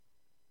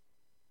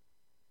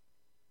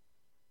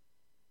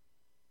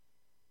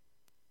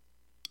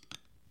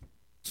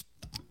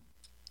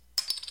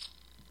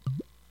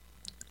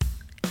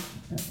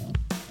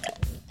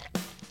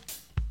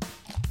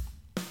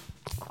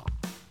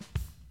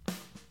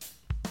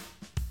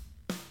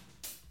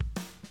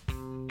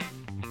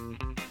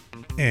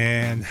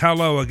And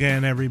hello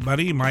again,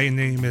 everybody. My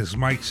name is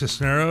Mike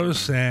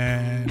Cisneros,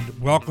 and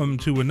welcome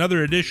to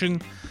another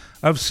edition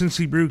of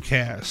Cincy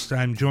Brewcast.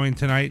 I'm joined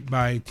tonight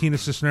by Tina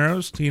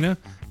Cisneros. Tina,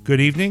 good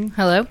evening.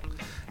 Hello.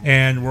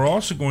 And we're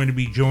also going to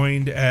be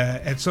joined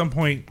at some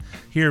point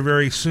here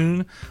very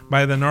soon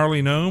by the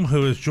Gnarly Gnome,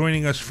 who is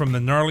joining us from the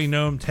Gnarly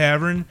Gnome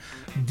Tavern,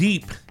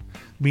 deep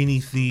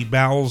beneath the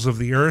bowels of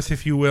the earth,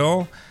 if you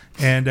will.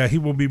 And he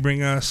will be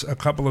bringing us a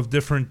couple of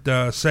different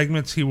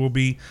segments. He will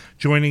be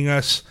joining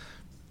us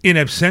in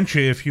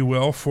absentia, if you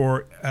will,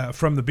 for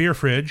from the Beer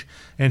Fridge,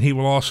 and he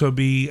will also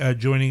be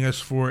joining us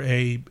for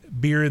a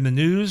Beer in the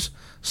News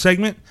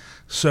segment.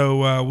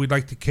 So we'd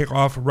like to kick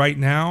off right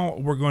now.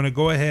 We're going to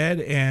go ahead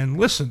and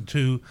listen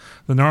to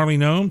the Gnarly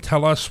Gnome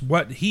tell us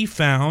what he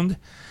found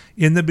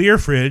in the Beer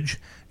Fridge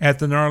at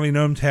the Gnarly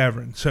Gnome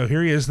Tavern. So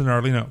here he is, the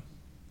Gnarly Gnome.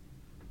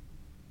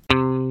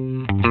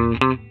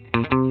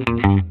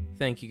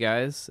 Thank you,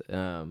 guys.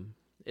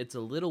 It's a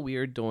little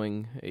weird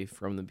doing a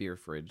From the Beer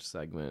Fridge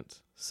segment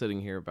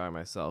sitting here by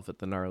myself at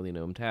the Gnarly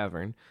Gnome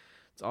Tavern.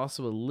 It's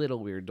also a little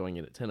weird doing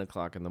it at 10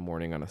 o'clock in the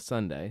morning on a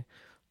Sunday,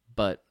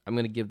 but I'm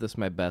going to give this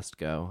my best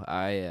go.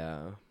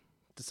 I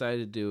decided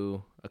to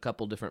do a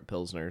couple different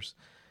Pilsners.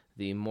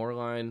 The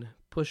Moerlein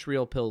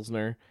Reel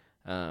Pilsner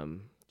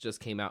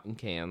just came out in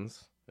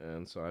cans,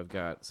 and so I've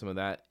got some of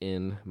that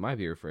in my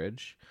beer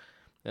fridge,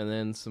 and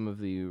then some of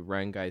the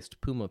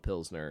Rhinegeist Puma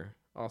Pilsner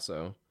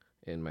also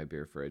in my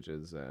beer fridge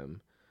is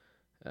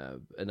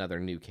another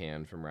new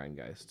can from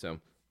Rhinegeist. So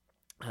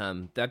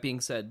that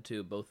being said,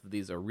 too, both of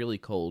these are really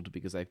cold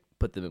because I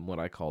put them in what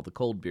I call the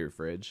cold beer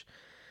fridge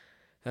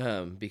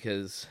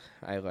because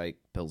I like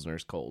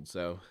Pilsners cold.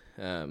 So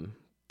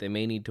they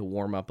may need to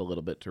warm up a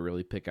little bit to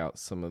really pick out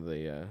some of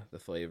the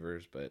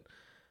flavors, but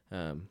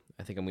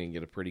I think I'm going to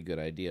get a pretty good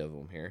idea of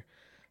them here.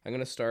 I'm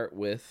going to start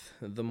with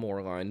the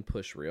Moerlein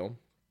Push Reel.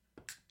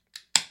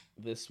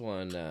 This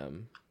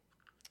one,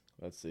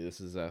 let's see,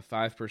 this is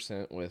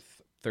 5%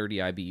 with 30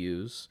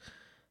 IBUs,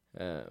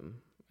 and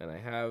I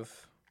have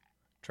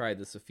tried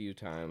this a few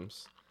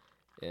times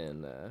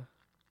in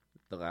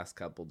the last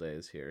couple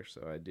days here,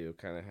 so I do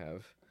kind of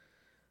have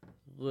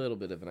a little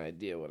bit of an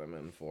idea what I'm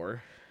in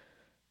for.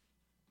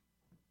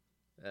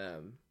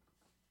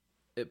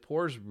 It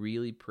pours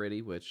really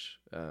pretty, which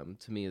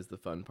to me is the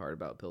fun part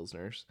about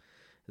Pilsners,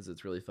 is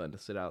it's really fun to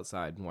sit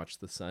outside and watch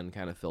the sun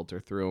kind of filter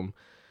through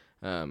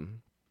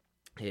them.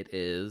 It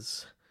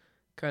is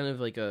kind of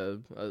like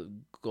a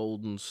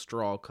golden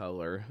straw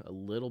color, a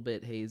little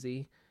bit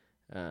hazy,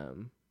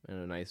 and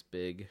a nice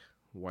big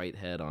white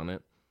head on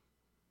it.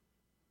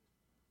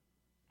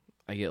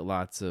 I get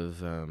lots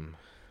of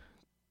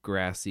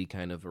grassy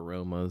kind of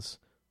aromas,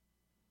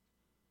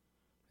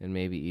 and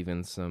maybe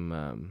even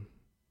some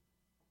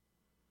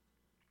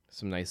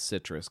nice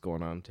citrus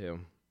going on too.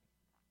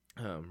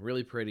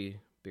 Really pretty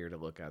beer to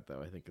look at,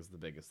 though, I think is the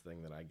biggest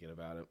thing that I get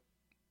about it.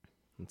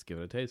 Let's give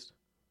it a taste.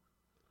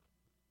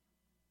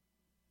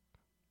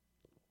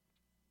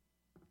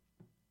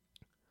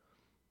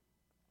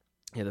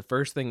 Yeah, the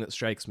first thing that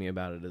strikes me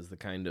about it is the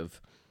kind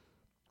of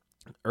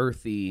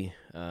earthy,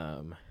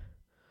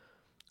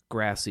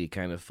 grassy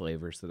kind of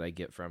flavors that I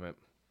get from it.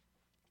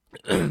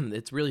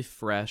 It's really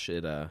fresh.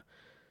 It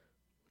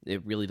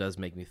really does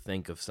make me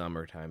think of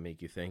summertime,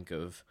 make you think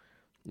of,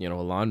 a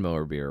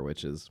lawnmower beer,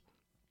 which is,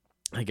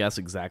 I guess,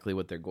 exactly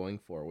what they're going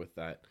for with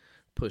that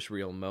push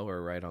reel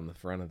mower right on the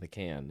front of the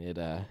can. It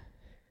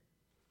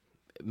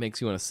makes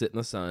you want to sit in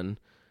the sun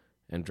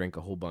and drink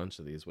a whole bunch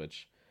of these,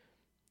 which,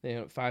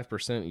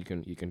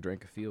 5%, you can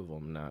drink a few of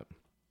them, not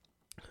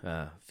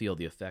feel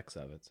the effects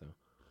of it. So,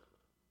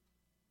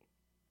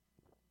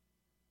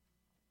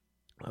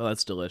 oh,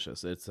 that's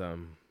delicious. It's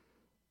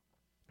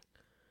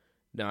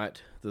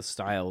not the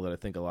style that I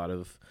think a lot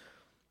of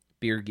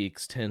beer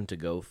geeks tend to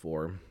go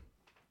for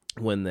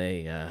when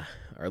they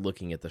are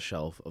looking at the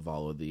shelf of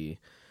all of the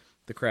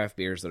craft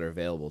beers that are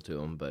available to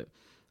them. But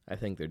I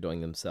think they're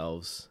doing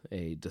themselves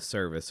a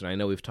disservice, and I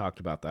know we've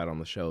talked about that on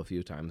the show a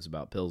few times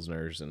about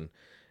Pilsners and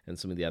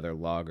some of the other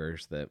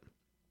lagers that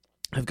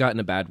have gotten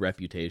a bad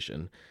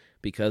reputation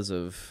because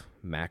of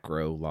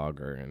macro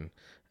lager, and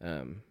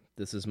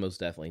this is most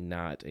definitely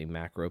not a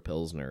macro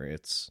Pilsner.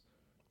 It's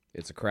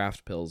a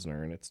craft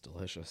Pilsner, and it's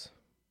delicious.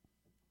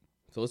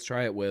 So let's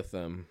try it with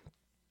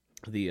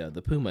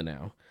the Puma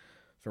now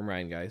from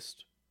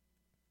Rhinegeist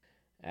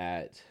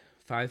at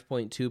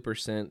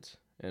 5.2%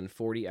 and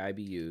 40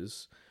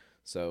 IBUs.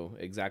 So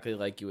exactly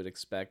like you would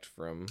expect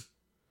from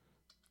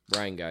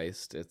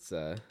Rhinegeist. It's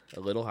a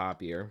little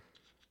hoppier,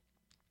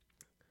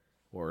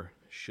 or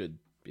should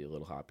be a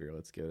little hoppier.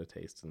 Let's give it a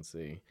taste and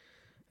see.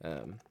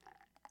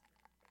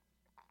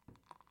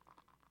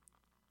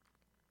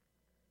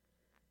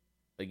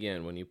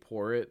 Again, when you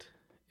pour it,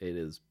 it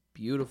is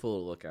beautiful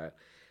to look at.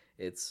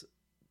 It's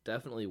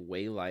definitely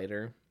way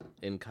lighter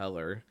in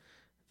color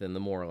than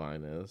the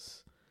Moerlein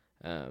is.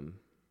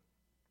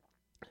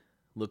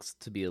 Looks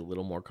to be a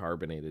little more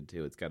carbonated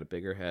too. It's got a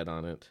bigger head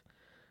on it.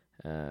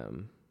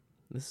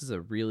 This is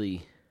a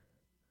really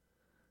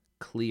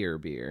clear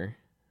beer.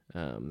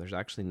 There's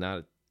actually not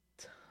a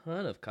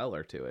ton of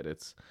color to it.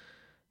 It's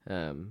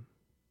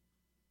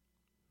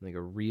like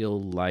a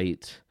real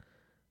light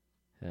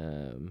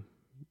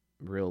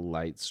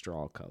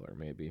straw color,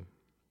 maybe.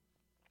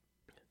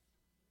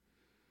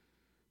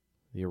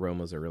 The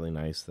aromas are really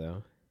nice,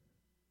 though.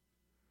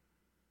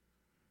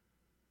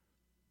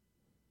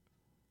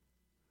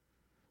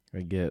 I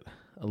get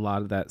a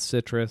lot of that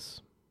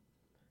citrus.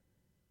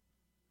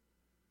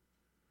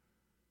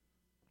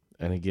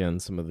 And again,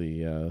 some of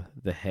the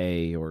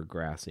hay or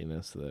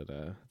grassiness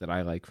that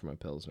I like from a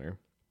Pilsner.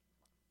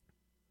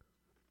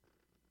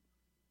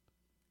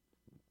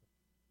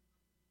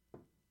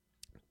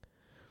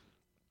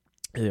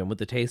 And with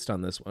the taste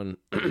on this one,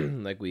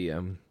 like we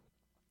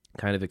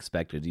kind of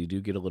expected, you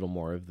do get a little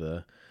more of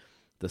the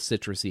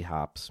citrusy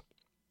hops,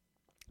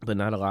 but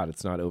not a lot.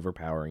 It's not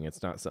overpowering.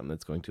 It's not something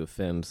that's going to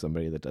offend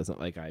somebody that doesn't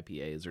like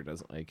IPAs or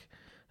doesn't like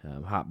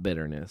hop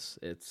bitterness.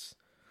 It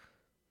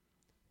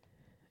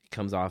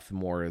comes off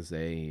more as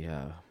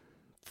a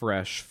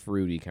fresh,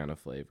 fruity kind of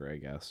flavor, I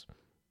guess.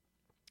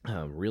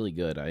 Really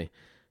good. I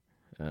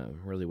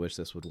really wish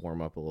this would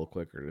warm up a little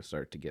quicker to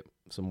start to get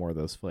some more of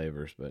those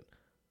flavors, but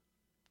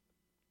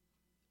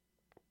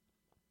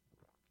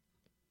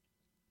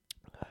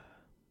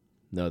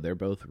no, they're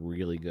both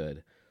really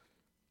good.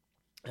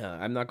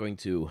 I'm not going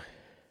to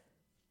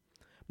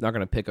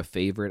pick a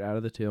favorite out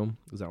of the two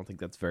because I don't think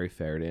that's very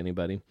fair to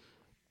anybody.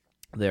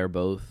 They're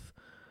both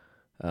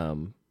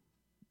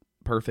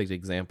perfect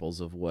examples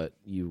of what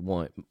you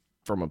want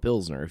from a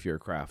Pilsner if you're a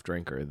craft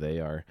drinker. They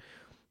are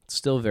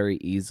still very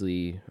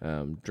easily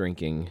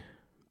drinking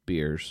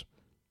beers,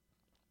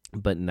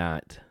 but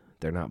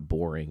they're not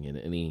boring in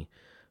any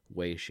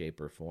way,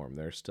 shape, or form.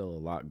 There's still a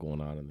lot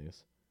going on in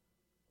these.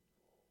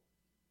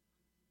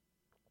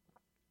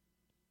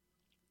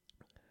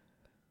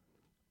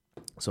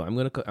 So I'm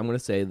gonna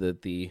say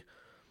that the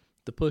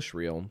push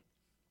reel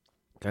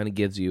kind of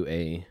gives you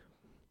a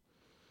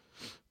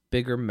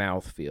bigger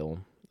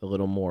mouthfeel, a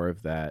little more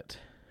of that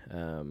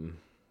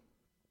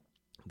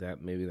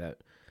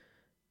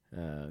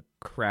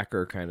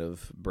cracker kind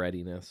of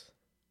breadiness,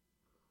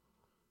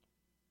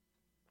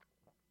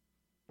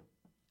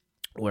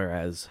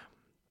 whereas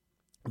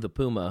the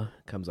Puma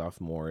comes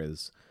off more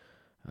as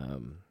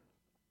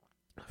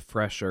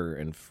fresher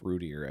and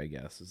fruitier, I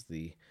guess, is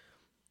the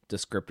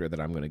descriptor that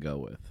I'm going to go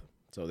with.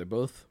 So they're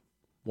both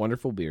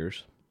wonderful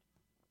beers.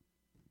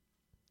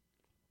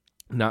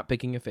 Not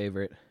picking a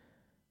favorite,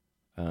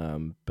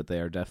 but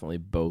they are definitely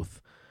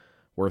both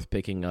worth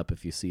picking up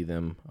if you see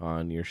them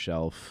on your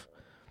shelf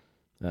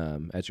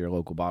at your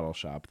local bottle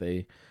shop.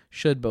 They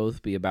should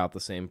both be about the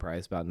same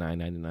price, about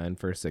 $9.99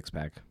 for a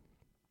 6-pack.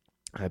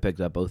 I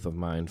picked up both of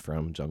mine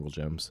from Jungle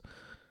Gems.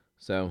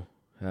 So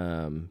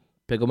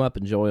pick them up,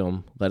 enjoy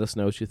them. Let us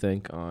know what you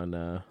think on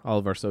all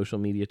of our social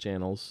media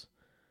channels.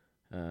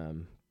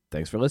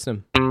 Thanks for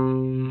listening.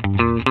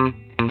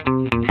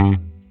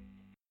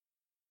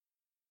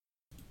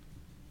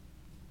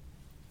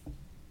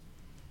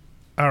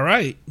 All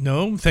right,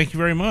 Gnome, thank you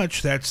very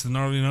much. That's the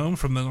Gnarly Gnome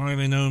from the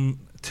Gnarly Gnome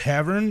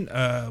Tavern.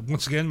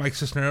 Once again, Mike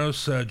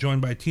Cisneros,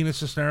 joined by Tina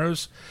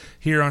Cisneros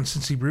here on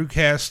Cincy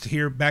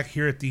Brewcast, back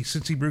here at the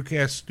Cincy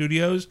Brewcast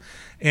studios.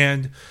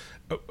 And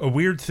a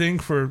weird thing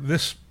for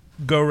this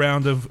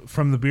go-round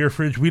from the Beer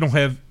Fridge, we don't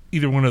have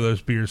either one of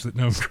those beers that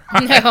Gnome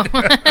tried. No.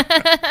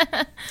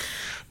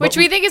 Which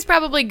we think is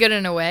probably good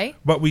in a way.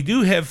 But we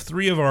do have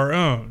 3 of our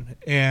own.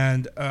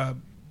 And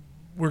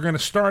we're going to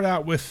start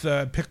out with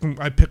I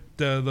picked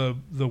the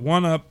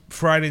one up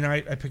Friday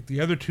night. I picked the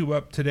other 2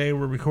 up today.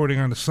 We're recording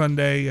on a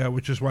Sunday,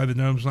 which is why the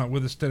Gnome's not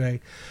with us today.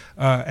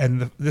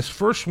 And this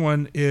first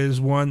one is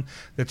one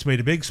that's made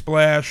a big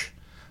splash.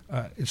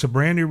 It's a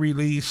brand new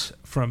release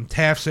from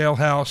Taft's Ale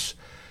House.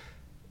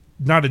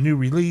 Not a new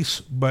release,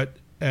 but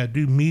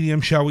new medium,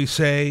 shall we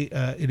say.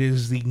 It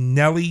is the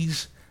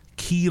Nellie's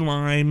Key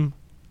Lime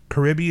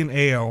Caribbean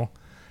Ale,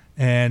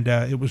 and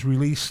it was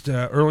released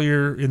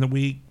earlier in the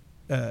week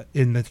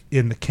in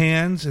the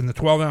cans, in the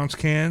 12-ounce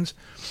cans.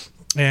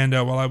 And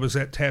while I was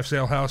at Taft's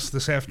Ale House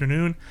this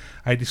afternoon,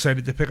 I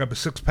decided to pick up a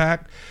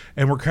 6-pack,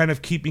 and we're kind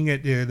of keeping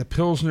it. The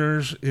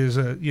Pilsner's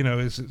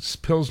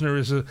Pilsner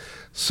is a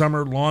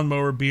summer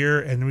lawnmower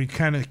beer, and we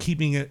kind of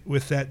keeping it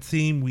with that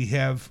theme. We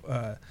have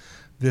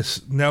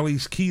this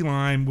Nellie's Key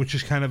Lime, which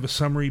is kind of a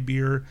summery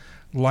beer,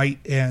 light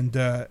and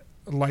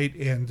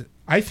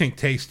I think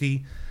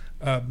tasty.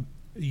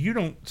 You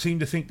don't seem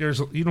to think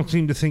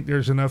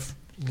there's enough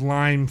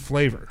lime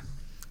flavor.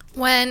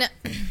 When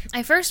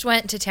I first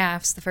went to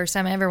Taft's, the first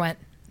time I ever went,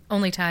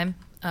 only time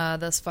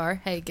thus far.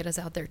 Hey, get us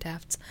out there,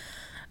 Taft's.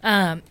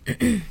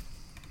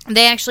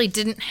 They actually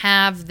didn't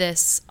have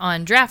this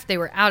on draft. They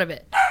were out of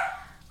it.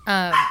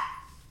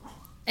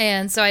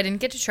 And so I didn't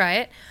get to try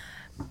it.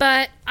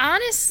 But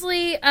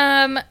honestly,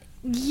 I'm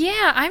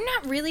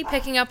not really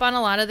picking up on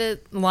a lot of the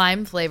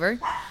lime flavor.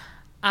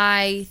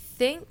 I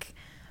think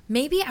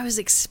maybe I was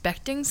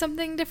expecting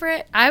something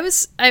different.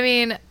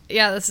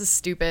 This is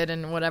stupid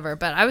and whatever,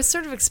 but I was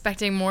sort of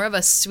expecting more of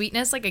a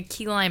sweetness, like a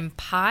key lime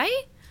pie.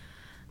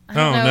 I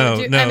don't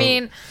know. No. I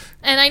mean,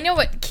 and I know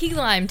what key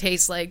lime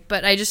tastes like,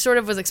 but I just sort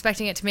of was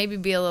expecting it to maybe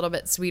be a little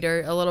bit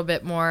sweeter, a little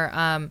bit more,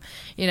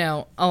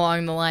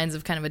 along the lines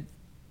of kind of a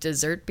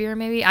dessert beer,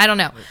 maybe. I don't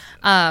know.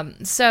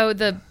 So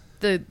the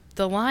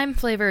lime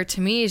flavor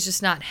to me is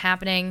just not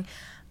happening.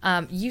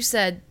 You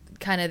said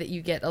kind of that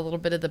you get a little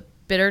bit of the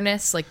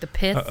bitterness, like the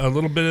pith. A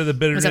little bit of the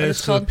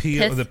bitterness, the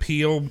peel, Pith?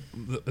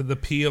 the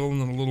peel,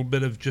 and a little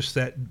bit of just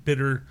that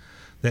bitter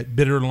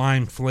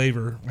lime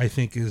flavor. I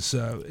think is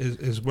what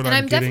and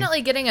I'm getting.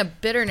 definitely getting a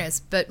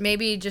bitterness, but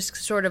maybe just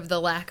sort of the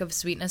lack of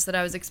sweetness that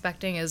I was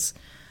expecting is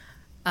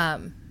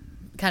kind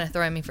of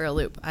throwing me for a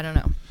loop. I don't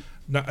know.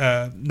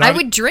 I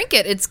would drink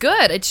it. It's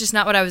good. It's just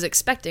not what I was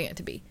expecting it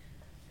to be.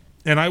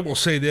 And I will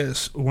say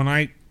this: when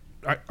I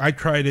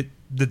tried it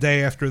the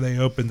day after they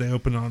opened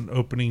on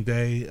opening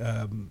day,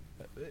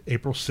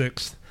 April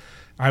 6th.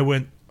 I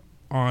went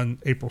on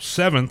April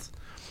 7th,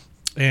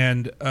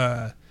 and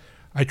I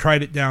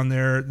tried it down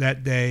there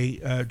that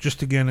day,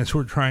 just again as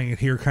we're trying it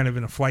here, kind of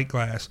in a flight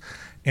glass.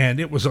 And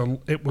it was.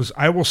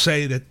 I will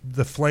say that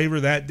the flavor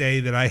that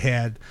day that I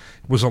had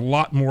was a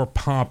lot more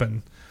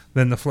poppin'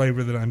 than the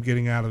flavor that I'm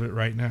getting out of it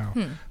right now.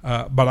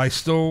 But I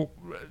still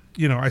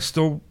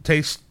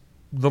taste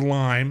the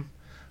lime.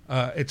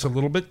 It's a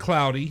little bit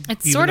cloudy.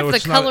 It's sort of the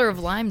color of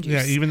lime juice.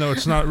 Yeah, even though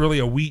it's not really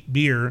a wheat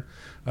beer,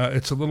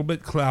 it's a little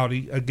bit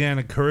cloudy. Again,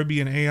 a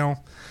Caribbean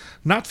ale.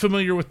 Not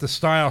familiar with the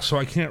style, so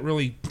I can't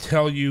really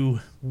tell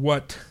you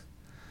what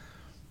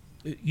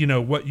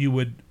you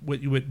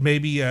would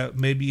maybe a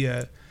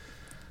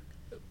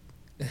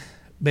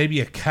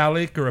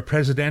Calic or a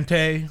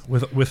Presidente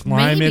with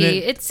lime in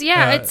it. It's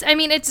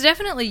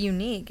definitely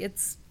unique. It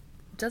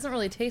doesn't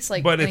really taste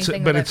like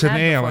anything that it's I've an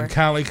had ale, before. and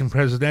Calic and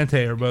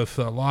Presidente are both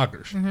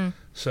lagers. Mm-hmm.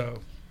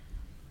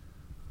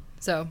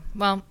 So,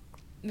 well,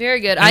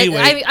 very good.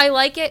 Anyway. I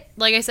like it.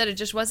 Like I said, it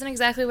just wasn't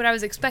exactly what I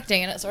was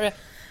expecting, and it sort of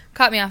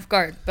caught me off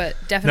guard, but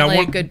definitely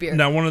a good beer.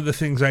 Now, one of the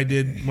things I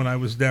did when I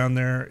was down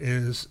there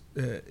is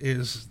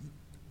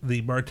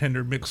the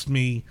bartender mixed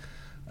me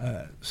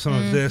some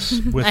of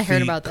this with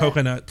the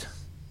coconut,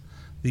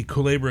 the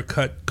Culebra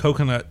cut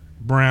coconut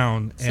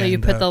brown. So you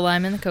put the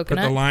lime in the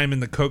coconut? Put the lime in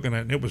the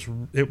coconut, and it was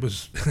it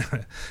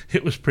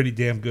was pretty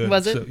damn good.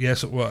 Was it? So,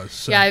 yes, it was.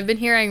 So. Yeah, I've been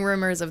hearing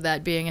rumors of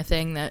that being a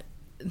thing that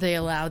they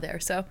allow there.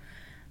 So,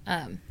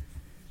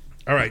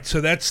 all right, so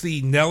that's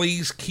the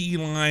Nellie's Key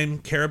Lime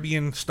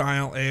Caribbean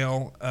Style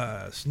Ale,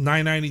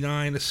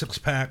 $9.99 a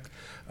 6-pack.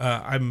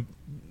 I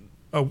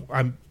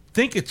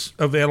think it's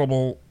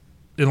available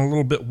in a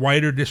little bit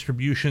wider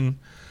distribution,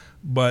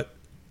 but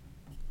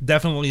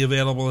definitely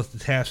available at the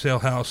Taft Ale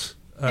House.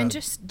 And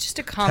just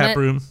a comment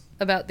room.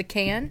 About the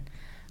can.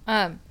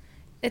 I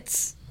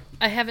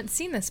haven't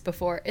seen this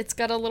before. It's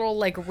got a little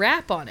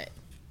wrap on it.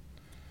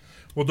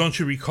 Well, don't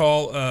you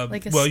recall?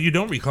 You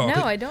don't recall.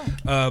 No, I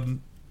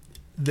don't.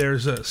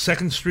 There's a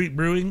 2nd Street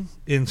Brewing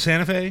in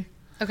Santa Fe.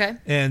 Okay.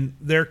 And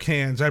their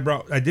cans,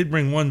 I did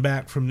bring one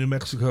back from New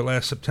Mexico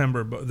last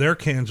September, but their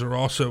cans are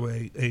also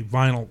a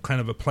vinyl, kind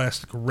of a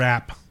plastic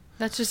wrap.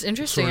 That's just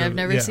interesting. I've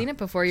never seen it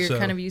before. You're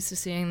kind of used to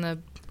seeing the...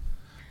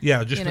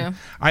 Yeah,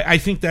 I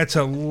think that's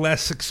a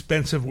less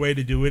expensive way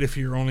to do it if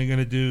you're only going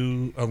to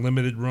do a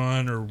limited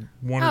run or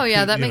one or two. Oh,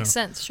 yeah, that makes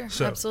sense. Sure,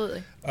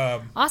 absolutely.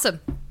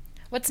 Awesome.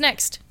 What's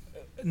next?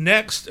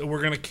 Next,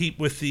 we're going to keep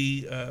with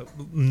the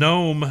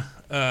gnome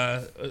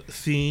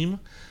theme.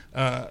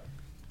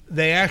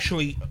 They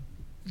actually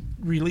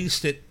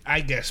released it,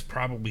 I guess,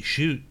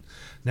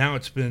 now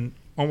it's been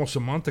almost a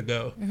month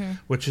ago,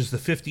 which is the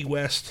 50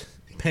 West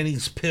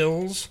Penny's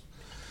Pils.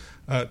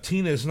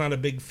 Tina is not a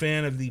big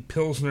fan of the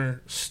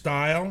Pilsner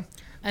style,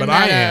 but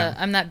I am.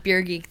 I'm that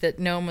beer geek that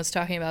Gnome was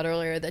talking about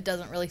earlier that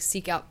doesn't really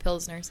seek out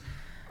Pilsners.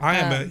 I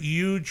am a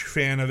huge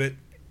fan of it,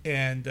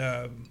 and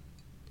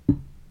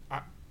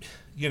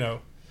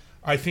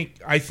I think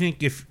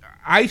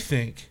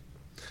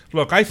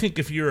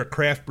if you're a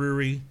craft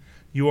brewery,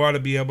 you ought to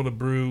be able to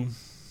brew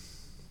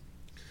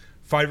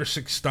 5 or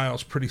 6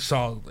 styles pretty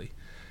solidly.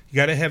 You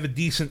got to have a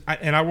decent,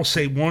 and I will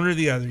say one or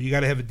the other. You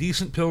got to have a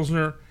decent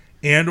Pilsner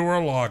and or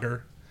a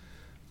lager,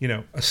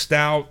 a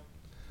stout,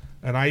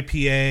 an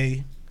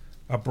IPA,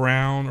 a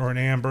brown or an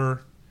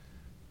amber,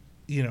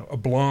 a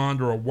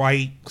blonde or a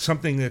white,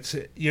 something that's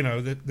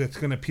that's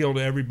going to appeal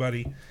to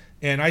everybody.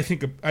 And I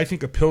think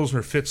a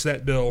Pilsner fits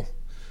that bill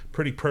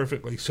pretty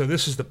perfectly. So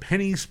this is the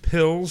Penny's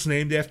Pils,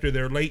 named after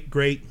their late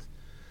great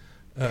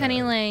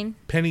Penny Lane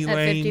at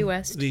 50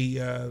 West, the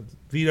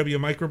VW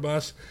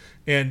microbus,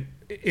 and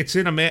it's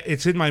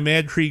in my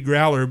Mad Tree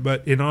Growler,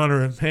 but in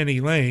honor of Penny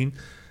Lane,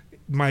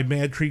 my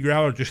Mad Tree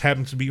Growler just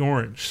happens to be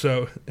orange,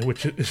 so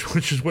which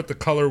is what the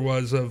color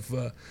was of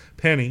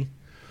Penny,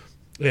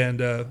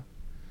 and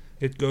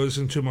it goes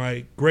into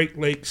my Great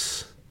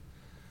Lakes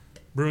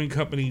Brewing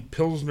Company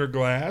Pilsner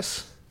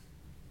glass.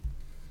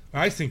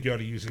 I think you ought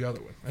to use the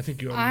other one. I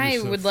think you ought to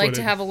use the would like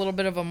to have a little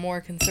bit of a more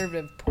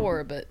conservative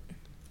pour, but...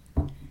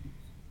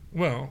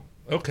 Well,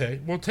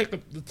 okay. Well,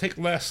 take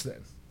less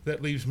then.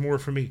 That leaves more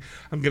for me.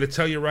 I'm going to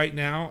tell you right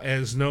now,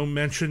 as Gnome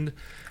mentioned,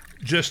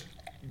 just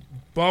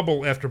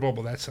bubble after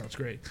bubble. That sounds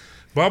great.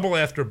 Bubble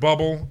after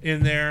bubble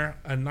in there.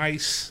 A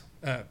nice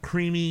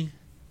creamy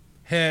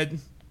head.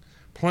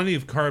 Plenty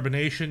of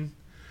carbonation.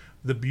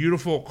 The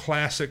beautiful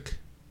classic,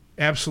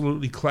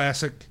 absolutely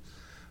classic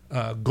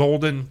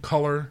golden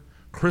color,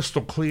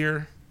 crystal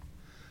clear,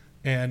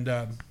 and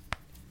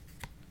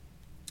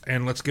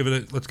let's give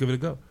it a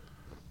go.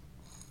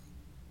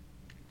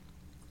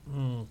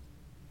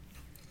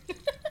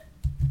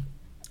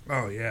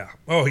 Oh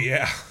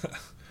yeah.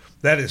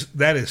 That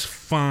is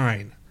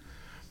fine.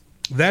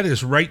 That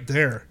is right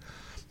there.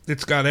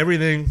 It's got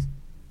everything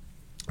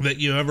that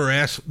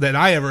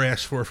I ever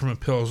asked for from a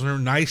Pilsner.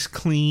 Nice,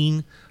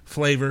 clean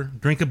flavor,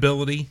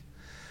 drinkability,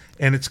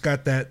 and it's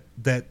got that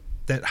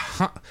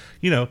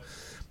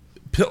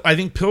I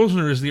think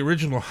Pilsner is the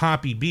original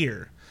hoppy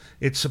beer.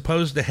 It's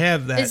supposed to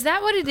have that. Is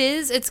that what it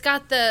is? It's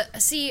got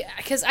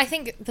because I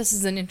think this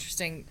is an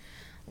interesting,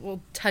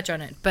 we'll touch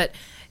on it, but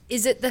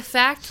is it the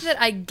fact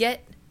that I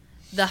get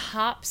the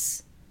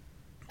hops,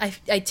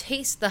 I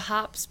taste the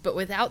hops, but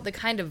without the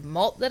kind of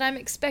malt that I'm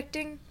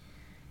expecting?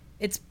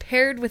 It's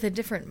paired with a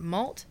different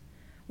malt?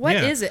 What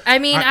is it? I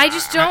mean, I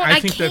just don't, I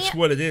think that's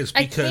what it is.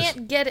 Because I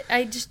can't get it.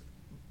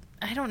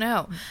 I don't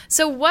know.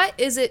 So what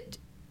is it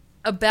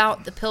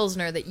about the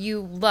Pilsner that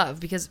you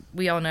love? Because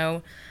we all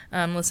know,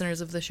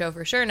 listeners of the show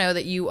for sure know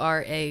that you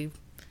are a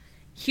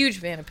huge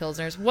fan of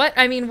Pilsners.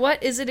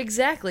 What is it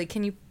exactly?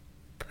 Can you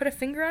put a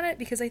finger on it?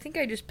 Because I think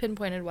I just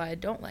pinpointed why I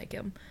don't like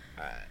him.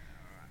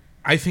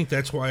 I think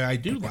that's why I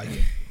do like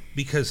it.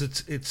 Because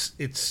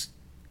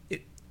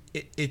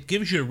it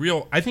gives you a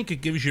real, I think it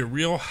gives you a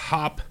real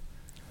hop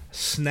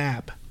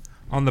snap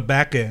on the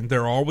back end.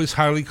 They're always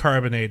highly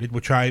carbonated,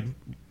 which I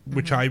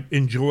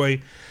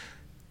enjoy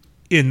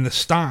in the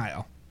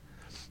style,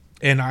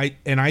 and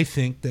I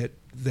think that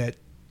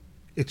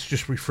it's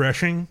just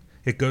refreshing.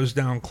 It goes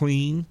down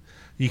clean.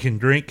 You can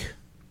drink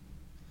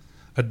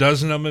a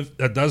dozen of them.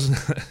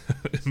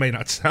 It may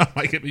not sound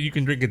like it, but you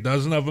can drink a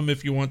dozen of them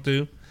if you want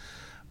to.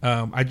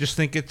 I just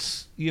think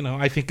it's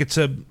I think it's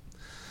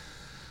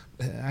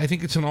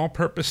an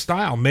all-purpose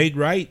style made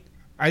right.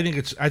 I think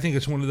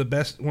it's one of the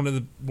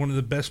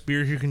best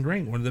beers you can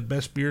drink. One of the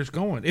best beers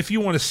going. If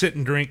you want to sit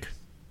and drink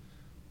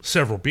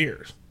several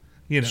beers,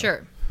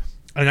 Sure.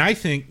 And I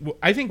think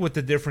what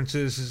the difference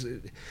is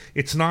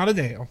it's not an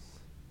ale.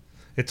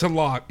 It's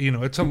a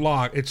it's a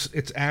log.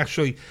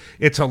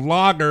 It's a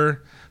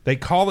lager. They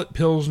call it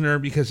Pilsner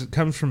because it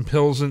comes from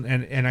Pilsen,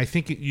 and I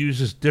think it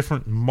uses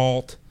different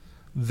malt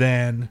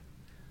than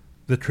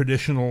the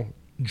traditional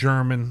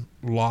German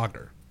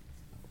lager.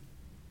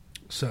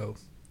 So,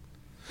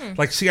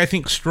 I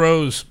think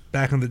Stroh's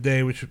back in the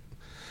day, which,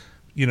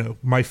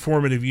 my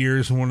formative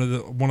years and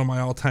one of my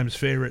all-time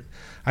favorite.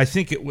 I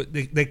think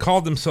they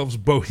called themselves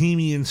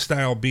Bohemian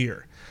style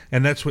beer,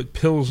 and that's what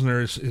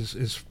Pilsner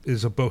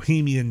is a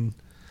Bohemian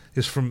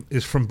is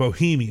from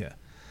Bohemia.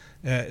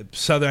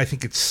 Southern, I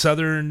think it's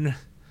southeastern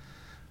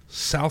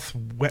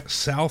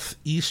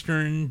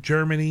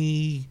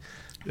Germany.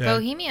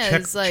 Bohemia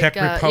is like Czech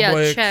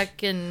Republic.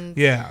 Czech and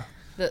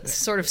the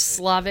sort of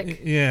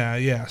Slavic.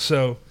 Yeah.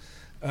 So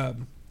I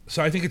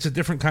think it's a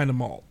different kind of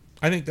malt.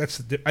 I think that's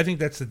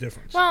the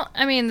difference. Well,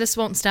 I mean, this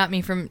won't stop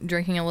me from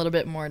drinking a little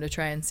bit more to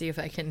try and see if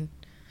I can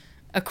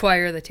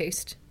acquire the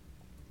taste.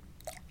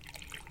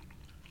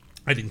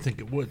 I didn't think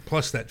it would.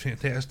 Plus that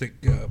fantastic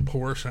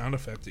pour sound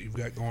effect that you've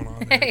got going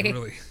on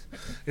there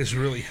is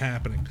really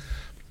happening.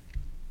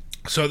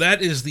 So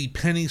that is the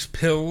Penny's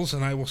Pils,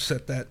 and I will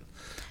set that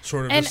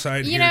sort of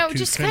aside here to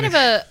just finish.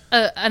 kind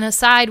of an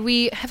aside.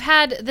 We have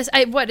had this.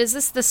 What is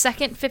this? The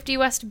second 50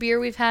 West beer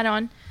we've had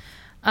on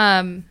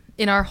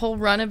in our whole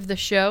run of the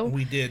show.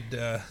 We did.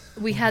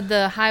 We had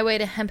the Highway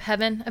to Hemp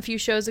Heaven a few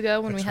shows ago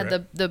when we had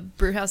the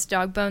Brewhouse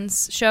Dog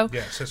Bones show.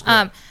 Yes, that's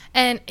great.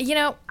 And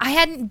I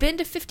hadn't been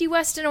to 50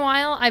 West in a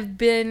while. I've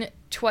been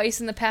twice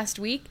in the past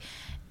week.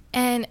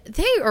 And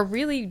they are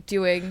really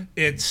doing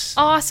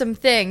awesome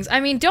things. I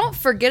mean, don't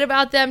forget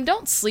about them.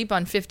 Don't sleep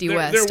on 50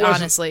 West,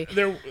 honestly.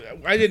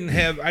 I didn't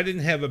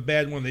have a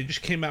bad one. They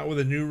just came out with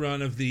a new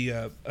run of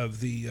the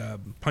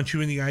Punch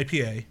You in the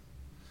IPA,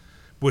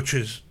 which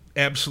is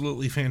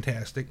absolutely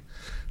fantastic.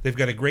 They've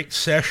got a great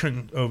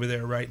session over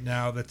there right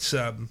now. That's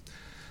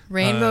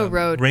Rainbow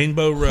Road.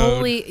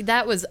 Holy,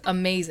 that was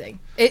amazing.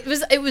 It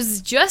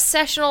was just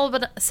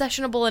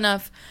sessionable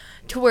enough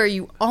to where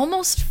you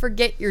almost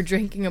forget you're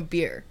drinking a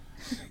beer.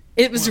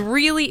 It was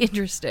really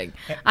interesting.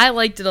 I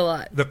liked it a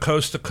lot. The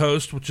Coast to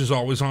Coast, which is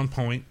always on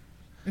point.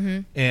 Mm-hmm.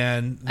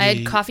 And I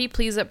had Coffee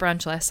Please at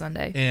brunch last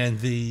Sunday.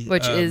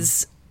 Which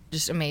is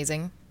just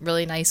amazing.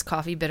 Really nice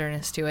coffee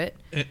bitterness to it.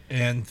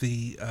 And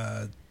the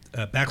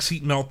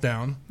Backseat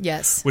Meltdown.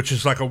 Yes. Which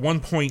is like a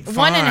 1.5.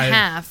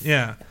 1.5.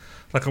 Yeah.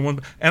 Like a 1.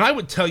 And I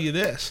would tell you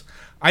this.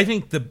 I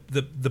think the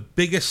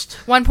biggest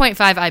 1.5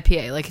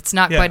 IPA, like it's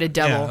not quite a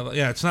double.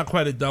 Yeah, it's not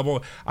quite a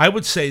double. I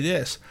would say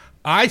this.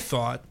 I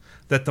thought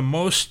that the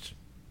most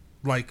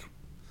like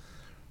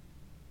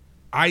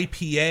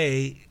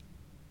IPA,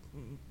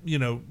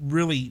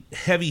 really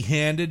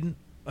heavy-handed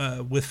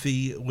with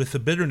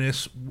the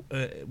bitterness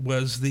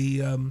was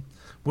the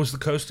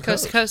coast to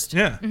coast. Coast.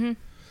 Yeah. Mm-hmm.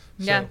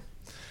 So, Yeah.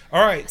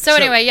 all right. So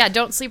anyway, yeah,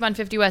 don't sleep on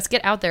 50 West.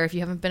 Get out there if you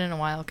haven't been in a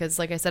while, because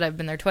like I said, I've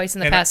been there twice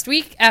in the past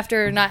week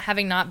after not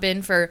having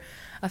been for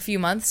a few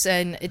months,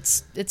 and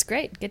it's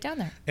great. Get down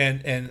there.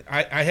 And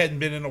I hadn't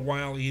been in a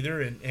while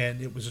either,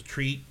 and it was a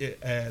treat.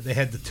 They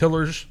had the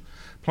Tillers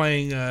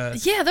playing.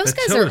 Yeah, those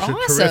guys Tillers are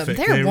awesome. terrific.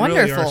 They're they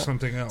wonderful. Really are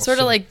something else. Sort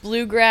of like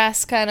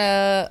bluegrass, kind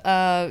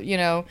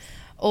of,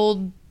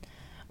 old.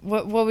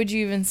 What would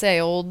you even say?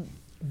 Old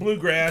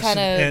bluegrass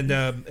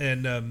kinda,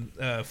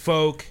 and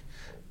folk,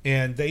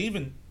 and they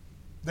even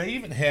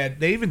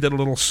did a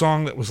little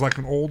song that was like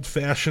an old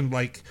fashioned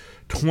like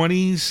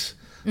 20s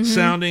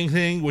sounding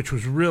thing, which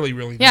was really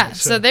nice. Yeah,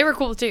 so they were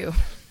cool too.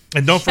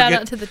 And don't Shout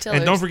forget out to the Tillers.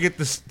 And don't forget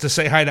to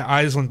say hi to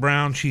Island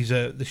Brown. She's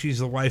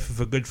the wife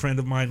of a good friend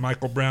of mine,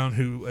 Michael Brown,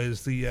 who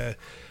is the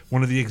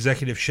one of the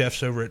executive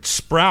chefs over at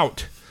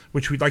Sprout,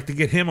 which we'd like to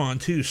get him on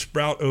too.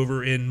 Sprout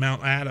over in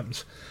Mount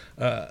Adams.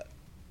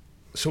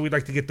 So we'd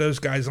like to get those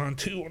guys on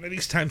too one of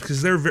these times,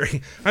 because they're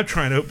very. I'm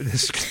trying to open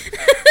this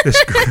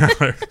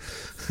growler.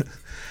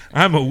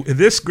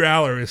 This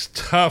growler is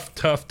tough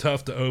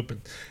to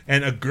open,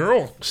 and a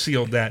girl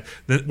sealed that.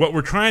 What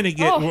we're trying to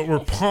get, what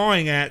we're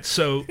pawing at,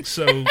 so.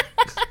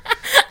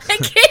 I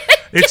can't.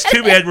 It's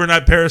too bad we're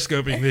not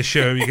periscoping this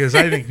show, because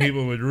I think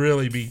people would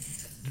really be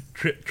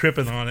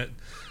tripping on it.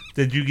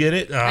 Did you get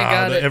it? I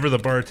got it. Ever the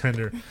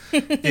bartender. I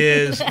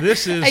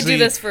do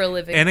this for a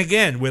living. And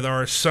again, with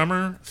our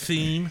summer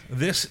theme,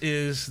 this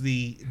is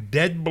the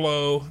Dead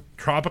Blow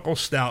Tropical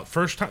Stout.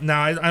 First time.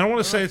 Now, I don't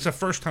want to say it's the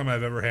first time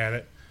I've ever had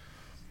it,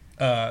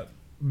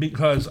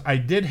 because I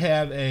did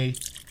have a.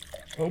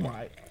 Oh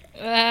my!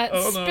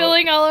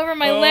 Spilling all over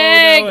my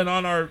leg. No, and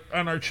on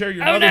our chair,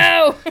 your mother's.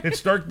 No. It's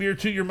dark beer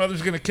too. Your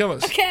mother's gonna kill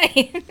us.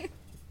 Okay.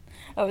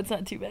 Oh, it's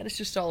not too bad. It's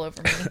just all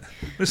over me.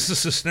 Mrs.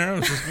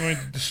 Cisneros is going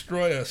to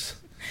destroy us.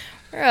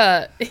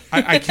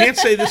 I can't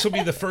say this will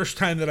be the first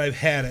time that I've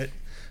had it,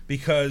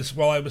 because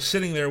while I was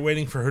sitting there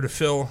waiting for her to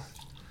fill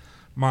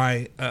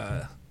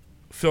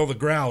the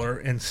growler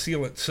and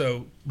seal it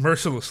so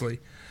mercilessly,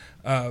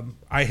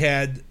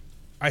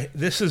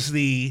 this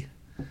is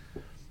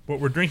what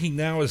we're drinking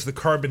now is the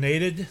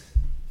carbonated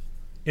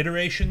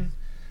iteration,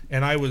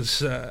 and I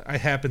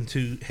happened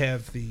to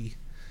have the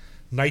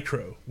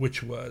nitro,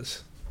 which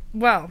was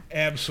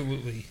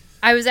absolutely.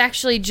 I was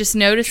actually just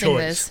noticing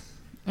choice. this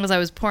as I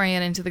was pouring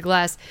it into the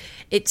glass.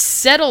 It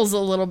settles a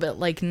little bit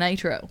like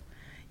nitro.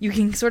 You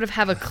can sort of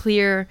have a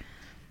clear,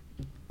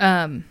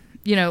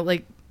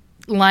 like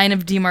line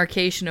of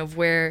demarcation of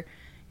where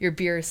your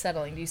beer is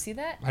settling. Do you see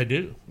that? I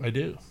do.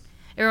 It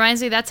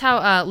reminds me, that's how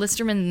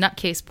Listermann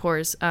Nutcase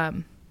pours,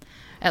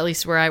 at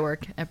least where I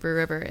work at Brew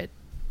River. It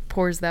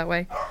pours that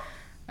way.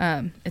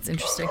 It's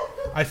interesting.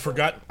 I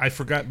forgot,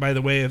 by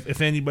the way,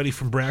 if anybody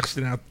from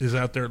Braxton is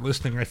out there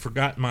listening, I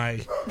forgot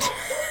my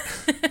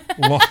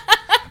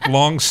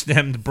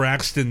long-stemmed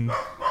Braxton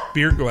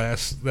beer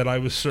glass that I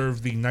was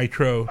served the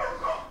nitro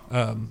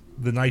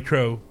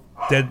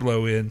Dead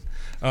Blow in.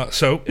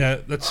 So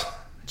let's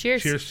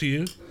cheers to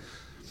you.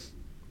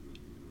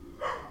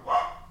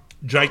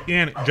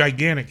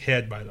 Gigantic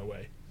head, by the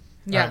way.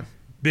 Yeah.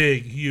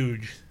 Big,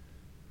 huge.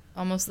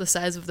 Almost the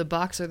size of the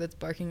boxer that's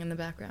barking in the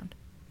background.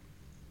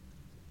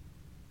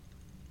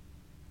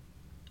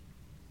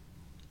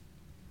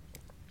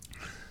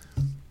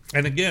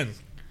 And again,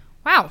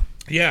 wow.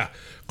 Yeah,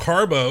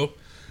 carbo,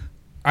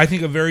 I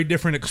think a very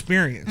different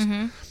experience.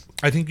 Mm-hmm.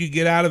 I think you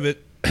get out of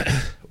it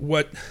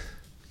what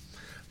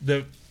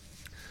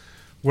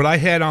I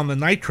had on the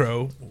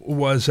nitro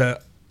was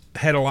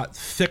had a lot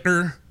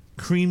thicker,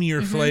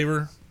 creamier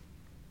flavor,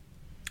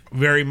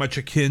 very much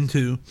akin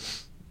to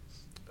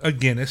a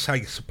Guinness,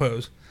 I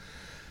suppose.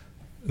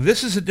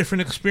 This is a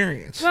different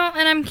experience. Well,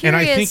 and I'm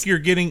curious. And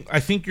I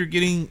think you're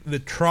getting the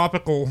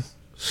tropical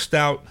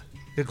stout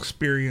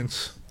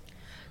experience.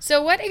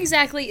 So what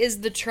exactly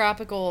is the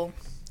tropical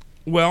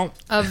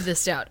of the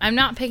stout? I'm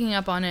not picking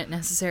up on it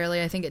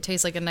necessarily. I think it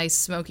tastes like a nice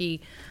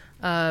smoky,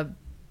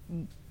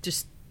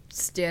 just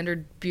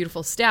standard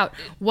beautiful stout.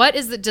 What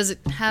is it? Does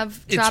it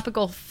have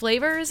tropical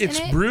flavors in it?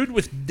 It's brewed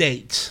with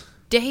dates.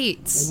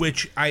 Dates.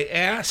 Which I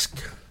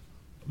asked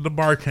the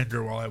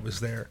bartender while I was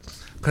there,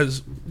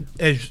 because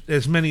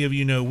as many of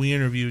you know, we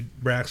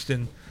interviewed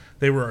Braxton.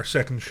 They were our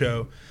second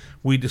show.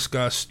 We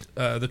discussed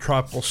the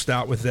tropical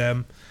stout with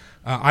them.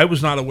 I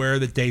was not aware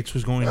that dates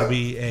was going to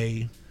be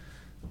a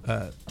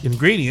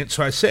ingredient,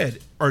 so I said,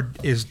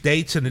 is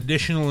dates an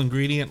additional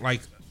ingredient,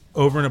 like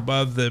over and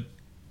above the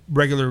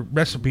regular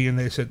recipe? And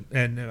they said,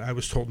 and I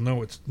was told,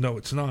 no,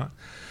 it's not.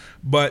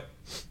 But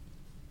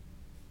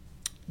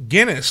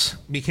Guinness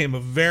became a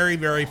very,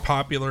 very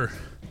popular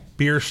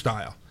beer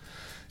style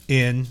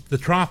in the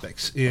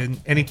tropics,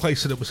 in any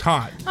place that it was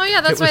hot. Oh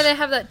yeah, that's why they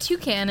have that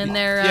toucan in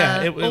their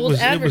old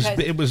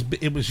advertising.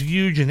 It was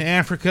huge in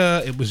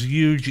Africa. It was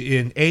huge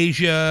in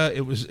Asia.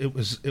 It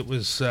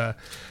was,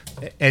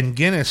 and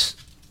Guinness,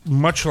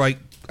 much like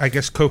I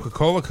guess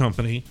Coca-Cola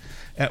Company,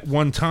 at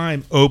one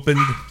time opened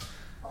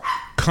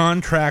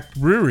contract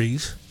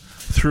breweries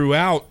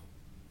throughout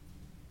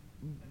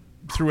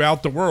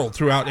the world,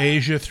 throughout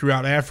Asia,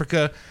 throughout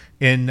Africa,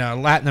 in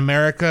Latin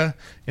America,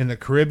 in the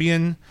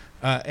Caribbean,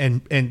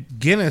 and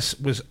Guinness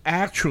was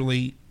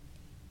actually,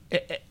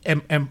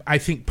 and I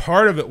think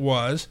part of it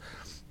was,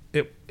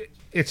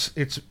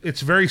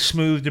 it's very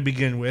smooth to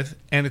begin with,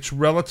 and it's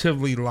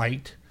relatively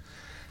light,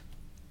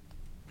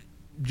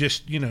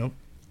 just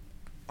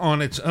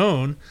on its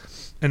own.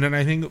 And then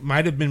I think it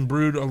might have been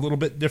brewed a little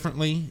bit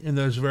differently in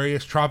those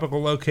various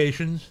tropical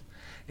locations.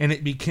 And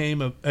it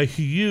became a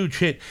huge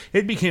hit.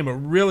 It became a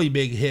really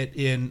big hit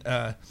in,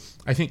 I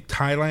think,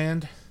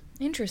 Thailand.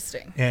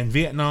 Interesting. And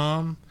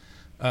Vietnam.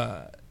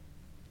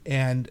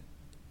 And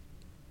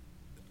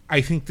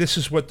I think this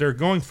is what they're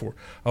going for.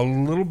 A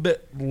little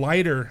bit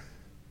lighter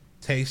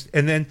taste.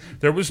 And then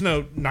there was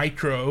no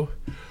nitro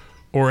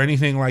or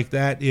anything like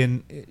that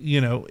in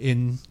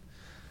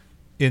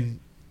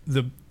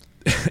the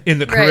in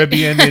the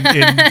Caribbean in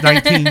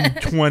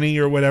 1920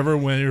 or whatever,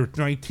 when or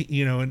 19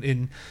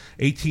 in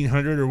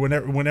 1800 or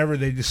whenever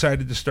they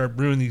decided to start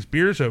brewing these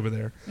beers over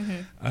there.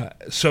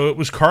 So it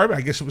was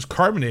I guess it was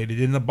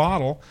carbonated in the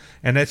bottle,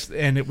 and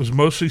it was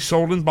mostly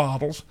sold in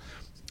bottles,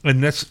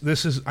 and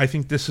I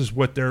think this is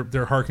what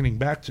they're hearkening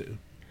back to.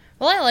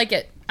 Well, I like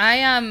it.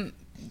 I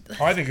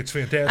think it's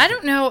fantastic. I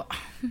don't know.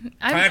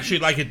 I actually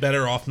like it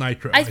better off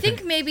nitro. I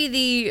think maybe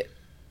the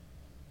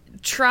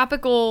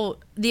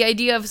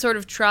idea of sort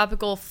of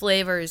tropical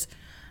flavors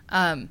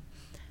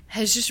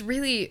has just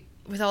really,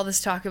 with all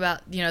this talk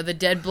about the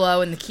dead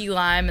blow and the key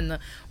lime and the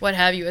what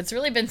have you, it's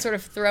really been sort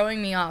of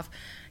throwing me off,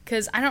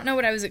 because I don't know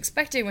what I was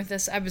expecting with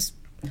this.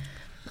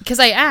 Because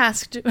I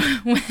asked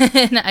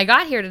when I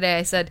got here today,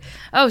 I said,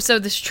 oh, so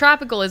this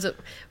tropical,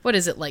 what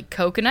is it, like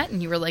coconut?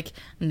 And you were like,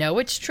 no,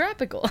 it's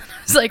tropical. And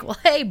I was like, well,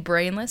 hey,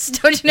 brainless,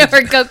 don't you know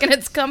where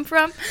coconuts come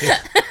from?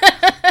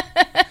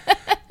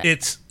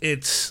 It's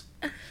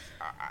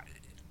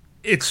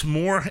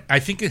more, I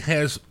think it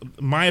has,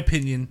 my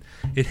opinion,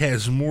 it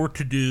has more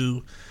to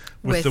do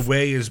with the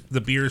way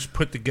the beer is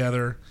put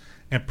together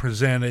and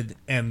presented,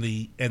 and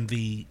the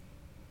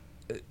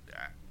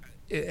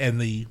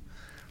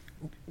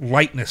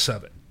lightness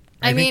of it.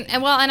 I mean,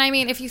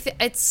 if you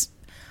it's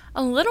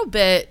a little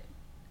bit,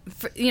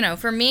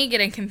 for me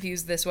getting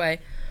confused this way,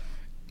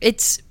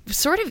 it's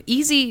sort of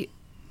easy.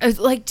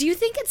 Like, do you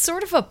think it's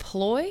sort of a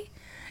ploy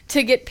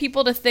to get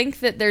people to think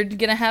that they're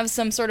going to have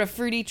some sort of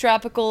fruity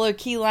tropical or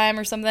key lime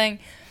or something?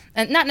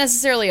 And not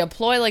necessarily a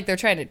ploy like they're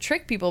trying to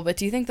trick people, but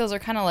do you think those are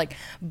kind of like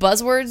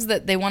buzzwords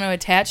that they want to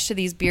attach to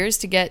these beers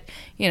to get,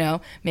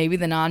 maybe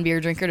the non-beer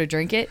drinker to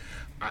drink it?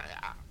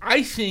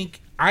 I think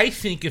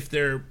if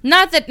they're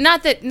not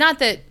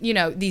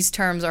that these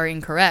terms are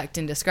incorrect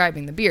in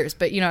describing the beers,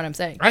 but you know what I'm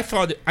saying.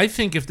 I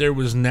think if there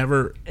was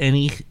never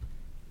any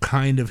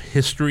kind of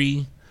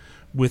history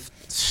with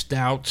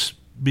stouts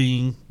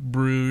being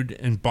brewed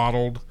and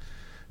bottled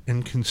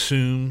and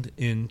consumed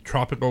in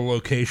tropical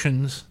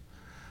locations,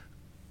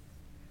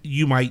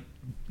 you might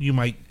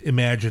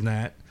imagine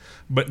that.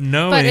 But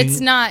it's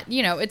not,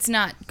 it's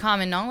not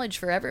common knowledge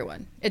for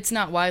everyone. It's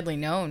not widely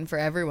known for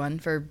everyone,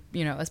 for,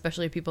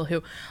 especially people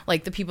who,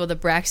 like the people that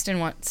Braxton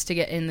wants to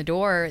get in the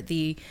door,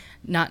 the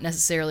not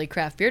necessarily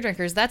craft beer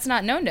drinkers. That's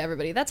not known to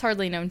everybody. That's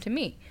hardly known to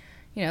me.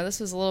 This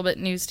was a little bit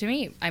news to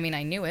me. I mean,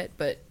 I knew it,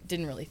 but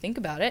didn't really think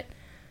about it.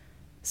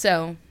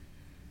 So,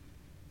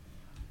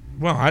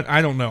 well,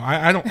 I don't know.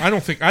 I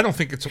don't think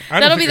it's.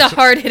 That'll be the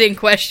hard hitting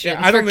question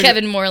for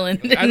Kevin Moerlein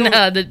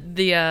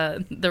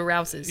and the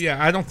Rouses.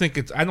 Yeah, I don't think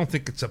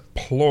it's a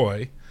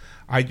ploy.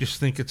 I just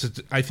think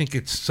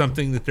it's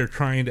something that they're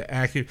trying to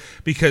accurate,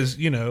 because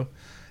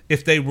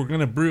if they were going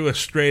to brew a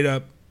straight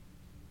up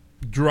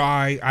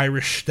dry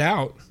Irish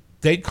stout,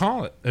 they'd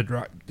call it a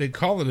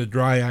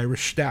dry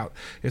Irish stout.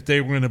 If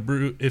they were going to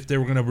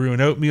brew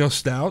an oatmeal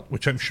stout,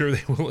 which I'm sure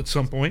they will at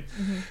some point,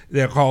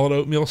 they'll call it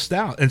oatmeal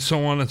stout, and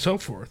so on and so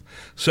forth.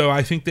 So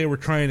I think they were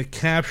trying to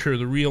capture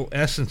the real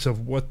essence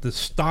of what the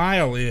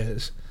style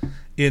is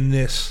in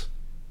this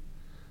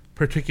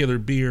particular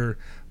beer,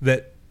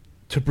 that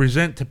to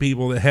present to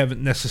people that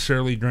haven't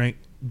necessarily drank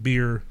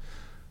beer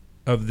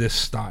of this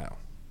style.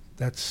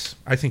 I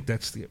think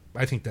that's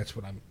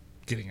what I'm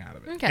getting out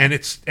of it. Okay. And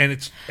it's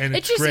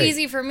just great.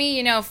 Easy for me,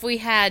 if we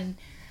had,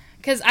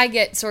 because I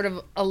get sort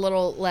of a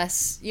little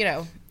less,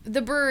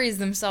 the breweries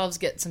themselves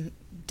get some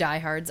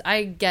diehards.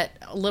 I get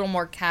a little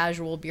more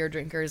casual beer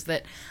drinkers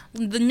that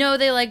know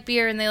they like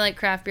beer and they like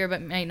craft beer,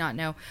 but may not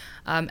know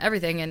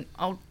everything. And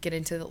I'll get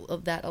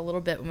into that a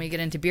little bit when we get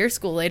into beer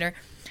school later.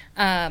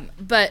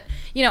 But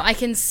I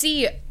can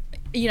see,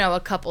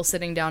 a couple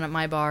sitting down at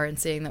my bar and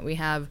saying that we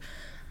have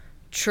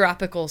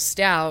tropical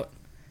stout,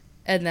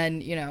 and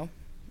then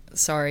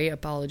sorry,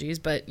 apologies,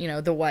 but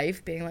the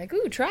wife being like,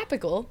 ooh,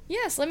 tropical,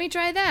 yes, let me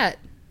try that.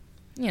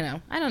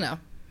 I don't know.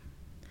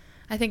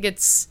 I think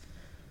it's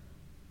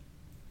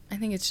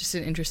just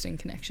an interesting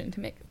connection to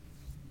make.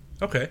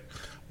 Okay,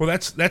 well,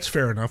 that's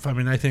fair enough. I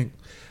mean, I think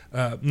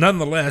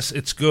nonetheless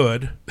it's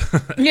good.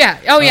 Yeah.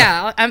 Oh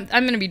yeah. I'm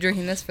going to be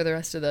drinking this for the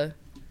rest of the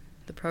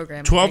the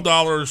program.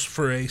 $12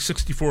 for a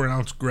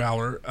 64-ounce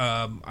growler.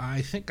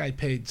 I think I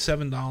paid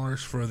 $7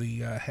 for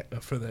the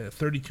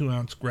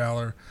 32-ounce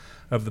growler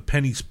of the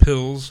Penny's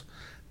Pills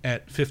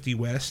at 50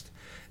 West,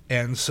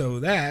 and so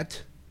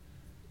that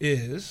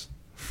is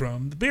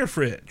from the Beer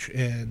Fridge,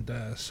 and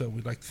so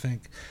we'd like to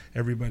thank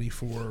everybody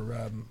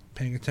for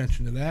paying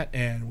attention to that,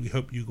 and we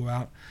hope you go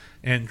out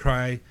and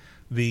try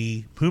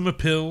the Puma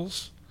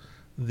Pills,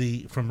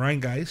 from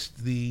Rhinegeist,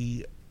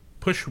 the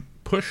Push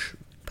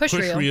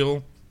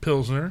Reel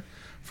Pilsner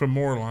from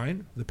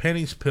Moerlein, the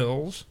Penny's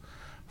Pills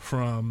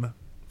from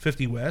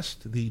 50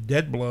 West, the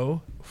Dead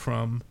Blow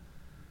from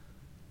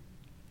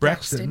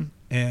Braxton,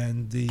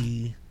 and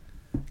the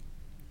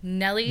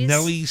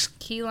Nellie's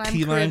Key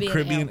Lime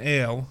Caribbean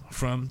Ale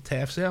from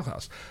Taft's Ale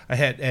House.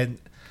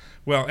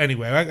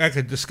 Anyway, I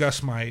could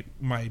discuss my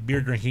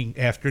beer drinking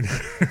afternoon.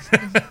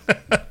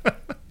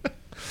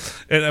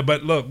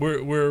 But look,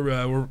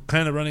 we're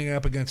kind of running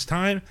up against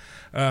time.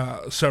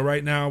 So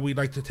right now we'd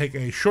like to take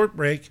a short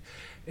break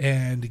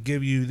and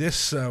give you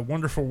this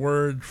wonderful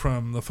word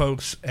from the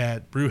folks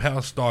at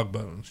Brewhouse Dog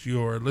Bones.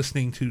 You're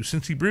listening to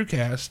Cincy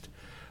Brewcast,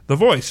 the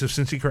voice of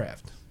Cincy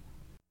Craft.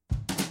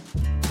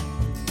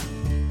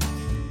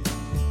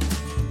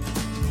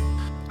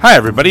 Hi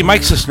everybody,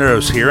 Mike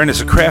Cisneros here, and as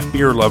a craft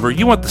beer lover,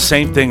 you want the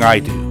same thing I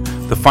do,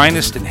 the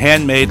finest in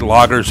handmade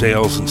lagers,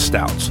 ales, and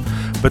stouts.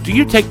 But do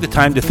you take the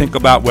time to think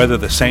about whether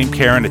the same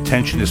care and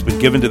attention has been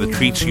given to the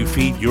treats you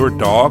feed your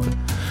dog?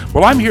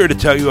 Well, I'm here to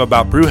tell you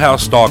about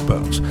Brewhouse Dog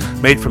Bones,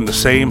 made from the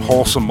same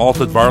wholesome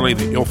malted barley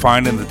that you'll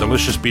find in the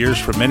delicious beers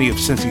from many of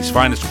Cincy's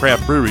finest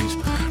craft breweries.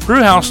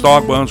 Brewhouse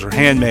Dog Bones are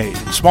handmade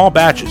in small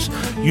batches,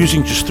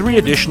 using just 3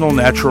 additional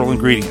natural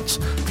ingredients: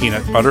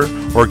 peanut butter,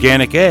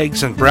 organic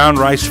eggs, and brown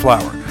rice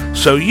flour.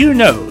 So you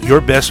know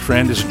your best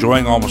friend is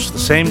enjoying almost the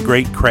same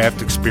great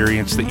craft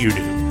experience that you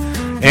do.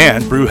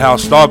 And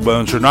Brewhouse Dog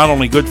Bones are not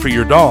only good for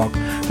your dog,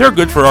 they're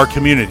good for our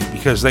community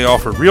because they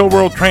offer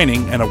real-world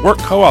training and a work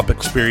co-op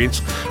experience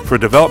for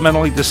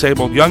developmentally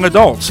disabled young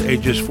adults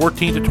ages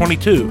 14 to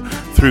 22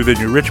 through the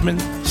New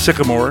Richmond,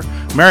 Sycamore,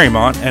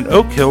 Marymount, and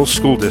Oak Hills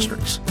school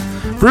districts.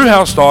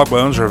 Brewhouse Dog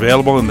Bones are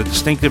available in the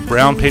distinctive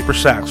brown paper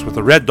sacks with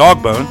a red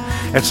dog bone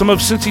at some of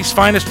Cincy's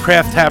finest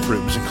craft tap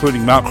rooms,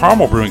 including Mount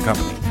Carmel Brewing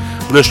Company,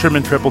 Listrom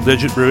and Triple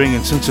Digit Brewing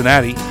in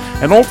Cincinnati,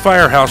 and Old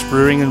Firehouse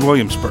Brewing in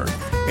Williamsburg,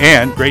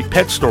 and great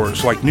pet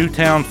stores like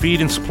Newtown Feed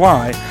and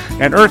Supply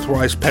and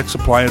Earthwise Pet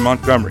Supply in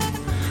Montgomery.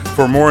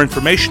 For more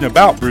information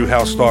about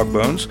Brewhouse Dog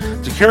Bones,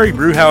 to carry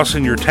Brewhouse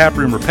in your tap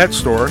room or pet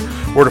store,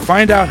 or to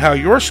find out how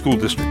your school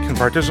district can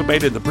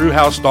participate in the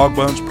Brewhouse Dog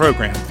Bones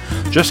program,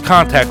 just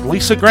contact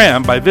Lisa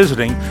Graham by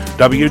visiting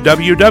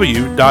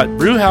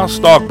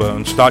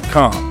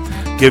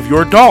www.brewhousedogbones.com. Give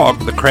your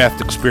dog the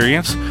craft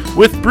experience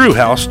with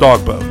Brewhouse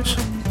Dog Bones.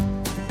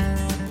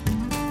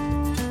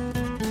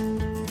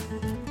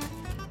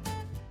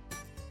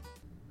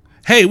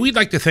 Hey, we'd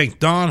like to thank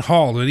Don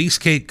Hall at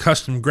Eastgate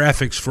Custom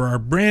Graphics for our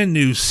brand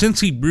new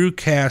Cincy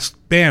Brewcast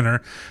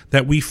banner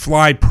that we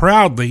fly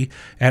proudly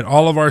at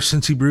all of our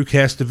Cincy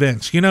Brewcast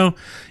events. You know,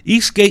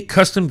 Eastgate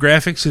Custom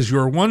Graphics is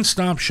your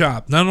one-stop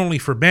shop, not only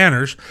for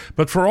banners,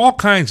 but for all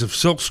kinds of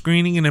silk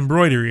screening and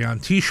embroidery on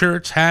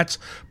t-shirts, hats,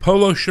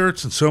 polo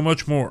shirts, and so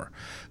much more.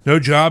 No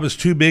job is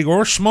too big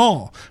or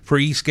small for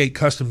Eastgate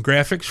Custom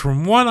Graphics,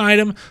 from one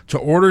item to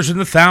orders in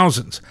the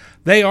thousands.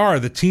 They are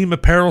the team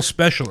apparel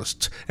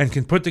specialists and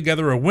can put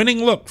together a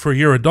winning look for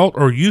your adult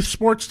or youth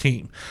sports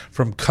team,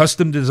 from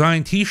custom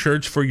designed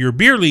t-shirts for your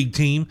beer league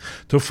team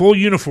to full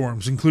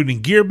uniforms, including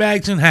gear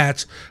bags and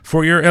hats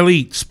for your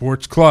elite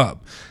sports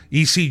club.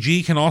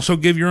 ECG can also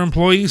give your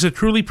employees a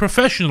truly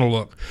professional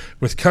look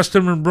with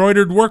custom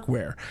embroidered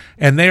workwear,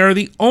 and they are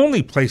the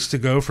only place to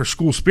go for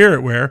school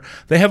spirit wear.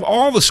 They have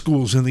all the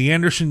schools in the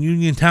Anderson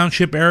Union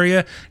Township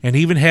area and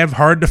even have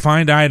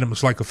hard-to-find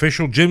items like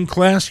official gym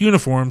class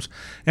uniforms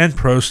and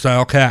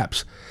pro-style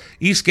caps.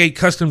 Eastgate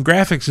Custom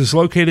Graphics is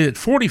located at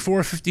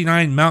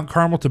 4459 Mount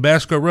Carmel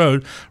Tabasco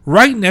Road,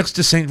 right next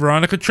to St.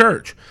 Veronica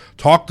Church.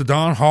 Talk to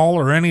Don Hall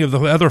or any of the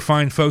other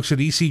fine folks at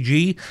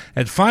ECG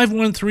at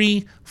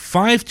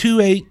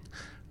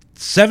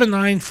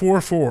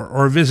 513-528-7944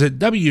 or visit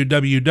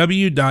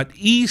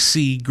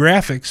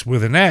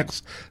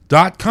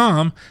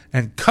www.ecgraphics.com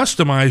and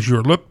customize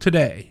your look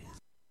today.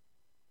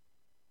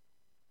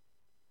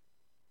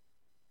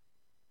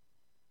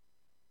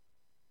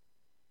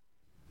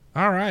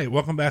 All right,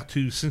 welcome back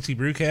to Cincy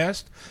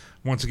Brewcast.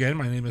 Once again,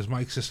 my name is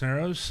Mike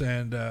Cisneros,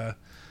 and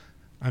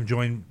I'm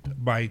joined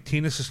by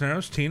Tina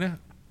Cisneros. Tina,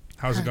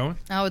 how's it going?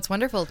 Oh, it's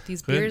wonderful.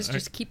 These Good. beers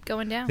just keep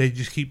going down. They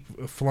just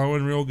keep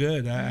flowing real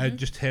good. I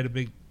just had a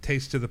big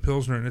taste of the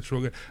Pilsner, and it's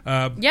real good.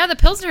 Yeah, the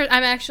Pilsner,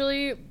 I'm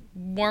actually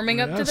warming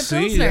up to the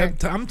Pilsner.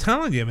 I'm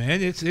telling you,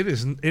 man, it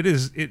is.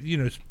 You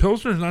know,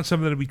 Pilsner is not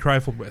something to be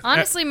trifled with.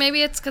 Honestly,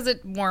 maybe it's because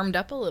it warmed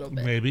up a little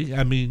bit. Maybe.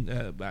 I mean,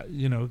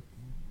 you know,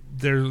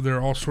 there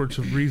are all sorts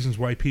of reasons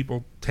why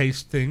people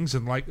taste things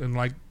and like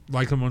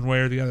them one way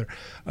or the other.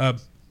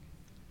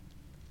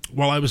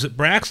 While I was at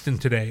Braxton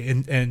today,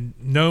 and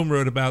Gnome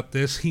wrote about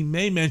this, he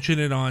may mention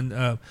it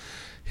on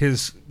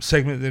his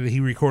segment that he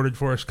recorded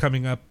for us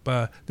coming up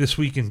This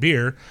Week in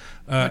Beer.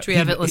 Which we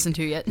haven't listened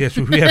to yet. Yes,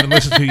 we haven't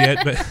listened to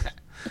yet,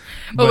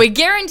 but we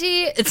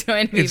guarantee it's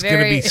going to be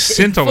very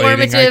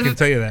scintillating. I can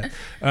tell you that.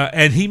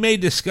 And he may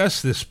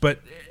discuss this,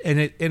 and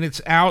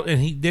it's out,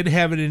 and he did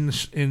have it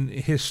in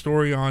his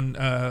story on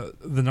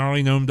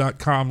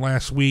thegnarlygnome.com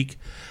last week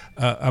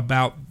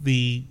about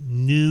the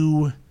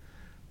new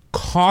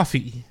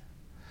coffee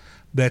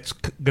that's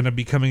going to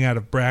be coming out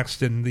of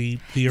Braxton. The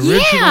original,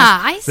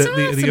 I saw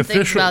the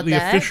official about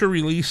that. official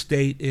release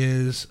date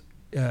is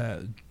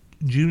June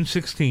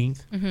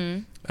 16th.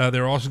 Mm-hmm.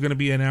 They're also going to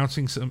be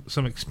announcing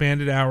some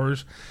expanded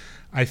hours.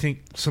 I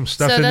think some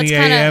stuff in the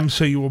AM,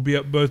 so you will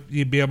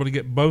you'll be able to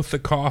get both the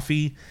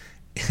coffee.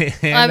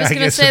 And I was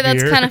going to say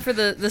that's beer. kind of for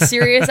the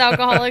serious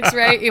alcoholics,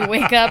 right? You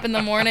wake up in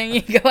the morning,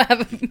 you go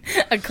have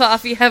a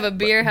coffee, have a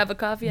beer, have a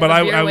coffee, have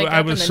a beer, wake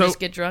up, and then just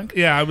get drunk.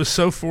 Yeah, I was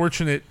so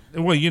fortunate.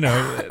 Well,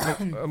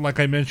 like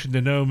I mentioned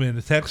to Gnome in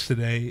the text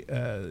today,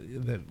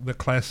 the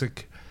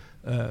classic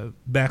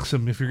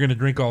maxim: if you're going to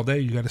drink all day,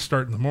 you got to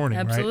start in the morning.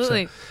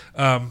 Absolutely.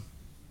 Right? So,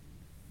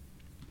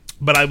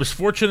 but I was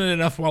fortunate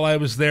enough while I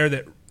was there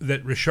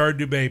that Richard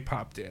Dubé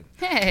popped in.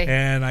 Hey.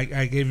 And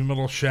I gave him a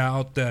little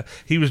shout.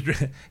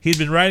 He'd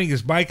been riding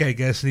his bike, I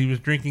guess, and he was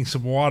drinking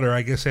some water,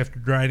 I guess, after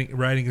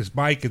riding his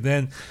bike. And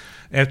then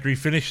after he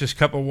finished his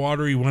cup of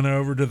water, he went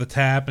over to the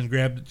tap and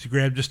grabbed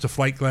just a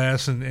flight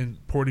glass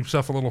and poured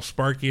himself a little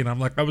Sparky. And I'm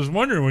like, I was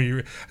wondering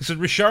I said,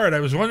 Richard, I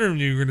was wondering when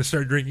you were going to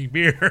start drinking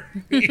beer.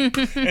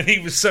 And he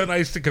was so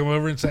nice to come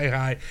over and say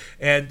hi.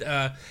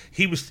 And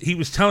he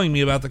was telling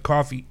me about the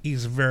coffee.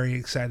 He's very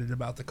excited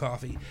about the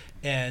coffee.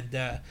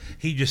 And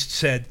he just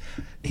said,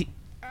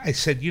 I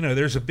said,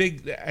 there's a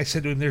big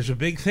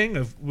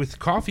thing with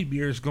coffee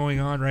beers going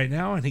on right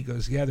now. And he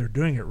goes, yeah, they're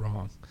doing it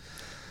wrong.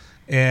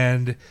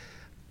 And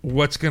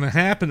what's going to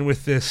happen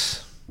with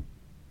this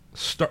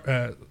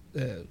starter?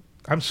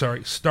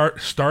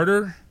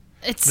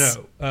 It's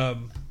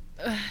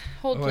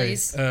hold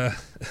please.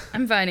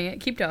 I'm finding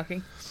it. Keep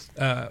talking.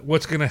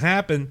 What's going to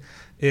happen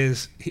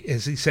is,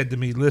 as he said to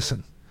me,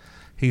 listen,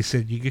 he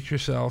said, you get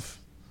yourself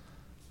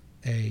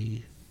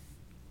a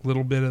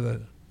little bit of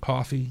the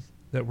coffee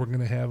that we're going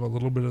to have, a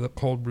little bit of the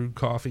cold brewed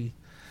coffee,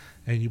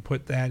 and you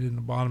put that in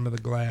the bottom of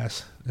the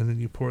glass, and then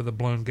you pour the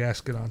blown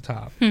gasket on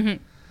top.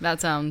 That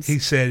sounds. He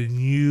said,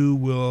 you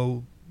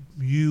will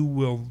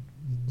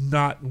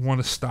not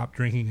want to stop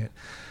drinking it.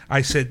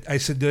 I said,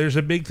 there's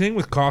a big thing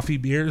with coffee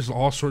beers.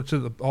 All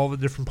the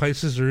different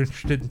places are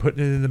interested in putting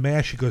it in the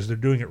mash. He goes, they're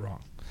doing it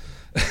wrong.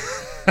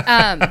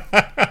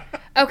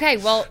 Okay,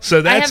 well,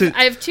 so that's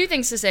I have two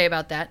things to say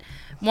about that.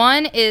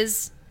 One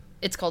is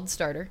it's called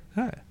starter.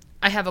 Hi.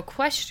 I have a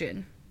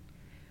question.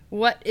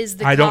 What is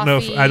the? I don't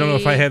coffee? know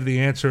if I have the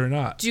answer or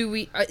not.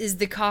 Is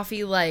the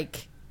coffee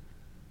like?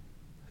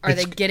 Are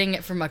they getting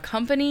it from a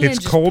company? It's and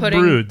just cold putting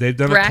brewed. They've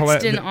done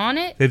Braxton on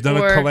it. They've done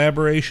a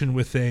collaboration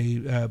with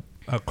a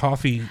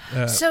coffee.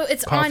 So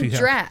it's coffee on house.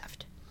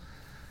 Draft.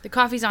 The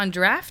coffee's on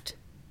draft.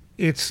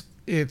 It's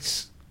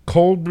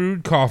cold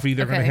brewed coffee.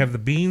 They're going to Okay. have the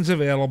beans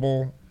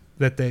available.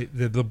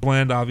 The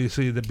blend,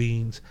 obviously, the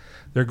beans.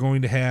 They're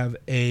going to have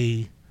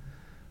a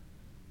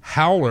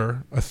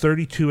howler, a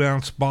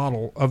 32-ounce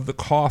bottle of the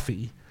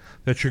coffee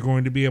that you're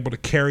going to be able to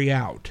carry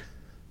out.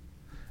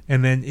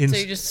 And then So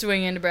you just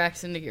swing into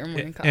Braxton to get your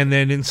morning coffee. And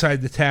then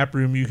inside the tap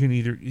room, you can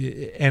either,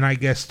 and I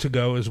guess to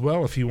go as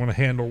well, if you want to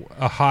handle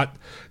a hot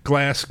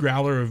glass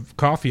growler of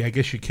coffee, I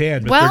guess you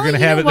can. But Well, they're going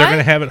to have it. what? They're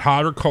going to have it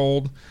hot or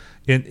cold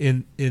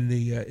in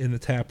the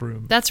tap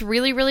room. That's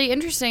really, really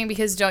interesting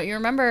because don't you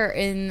remember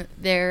in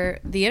the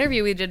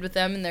interview we did with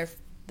them in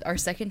our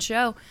second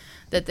show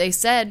that they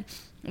said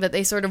that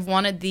they sort of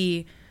wanted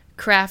the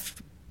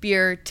craft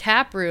beer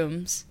tap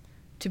rooms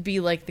to be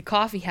like the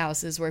coffee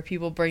houses where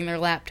people bring their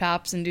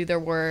laptops and do their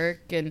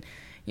work and,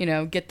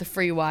 get the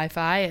free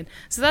Wi-Fi. And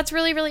so that's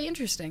really, really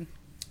interesting.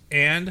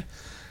 And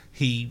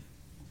he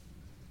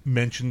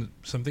mentioned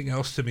something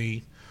else to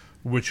me,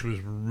 which was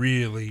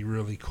really,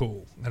 really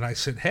cool. And I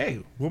said,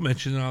 hey, we'll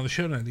mention it on the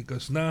show tonight. He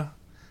goes, nah.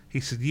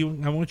 He said,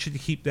 I want you to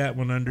keep that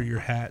one under your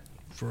hat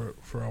for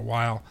a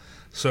while.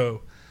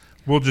 So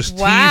we'll just tease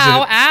it.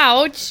 Wow,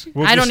 ouch.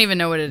 I don't even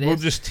know what it is. We'll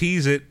just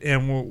tease it,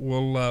 and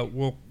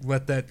we'll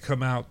let that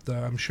come out.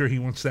 I'm sure he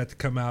wants that to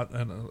come out,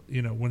 and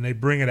when they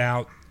bring it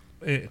out,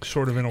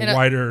 sort of in a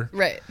wider,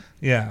 right?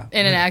 Yeah,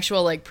 in an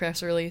actual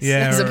press release,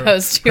 yeah, as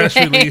opposed to press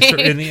release, or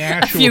in the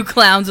actual a few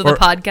clowns with a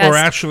podcast, or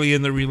actually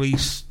in the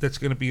release that's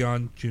going to be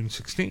on June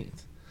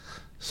 16th.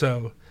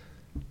 So.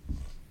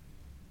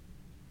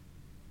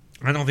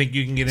 I don't think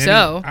you can get any.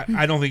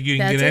 I don't think you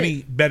can get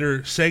any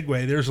better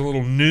segue. There's a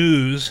little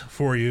news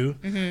for you,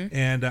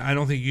 and I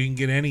don't think you can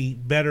get any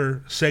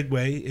better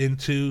segue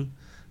into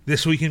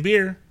This Week in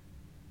Beer.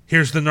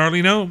 Here's the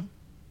Gnarly Gnome.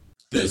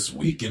 This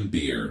Week in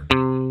Beer.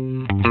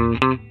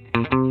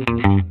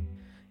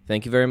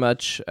 Thank you very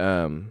much.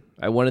 I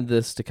wanted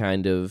this to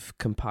kind of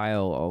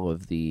compile all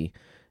of the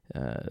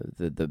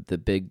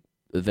big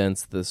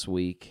events this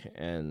week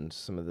and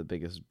some of the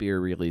biggest beer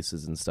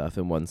releases and stuff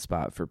in one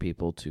spot for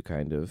people to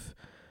kind of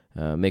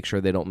make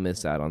sure they don't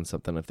miss out on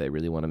something if they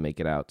really want to make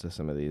it out to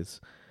some of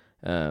these.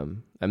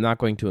 I'm not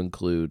going to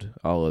include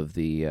all of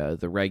the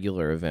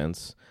regular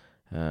events.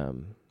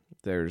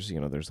 There's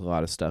a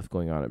lot of stuff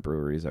going on at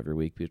breweries every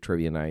week, be it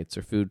trivia nights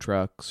or food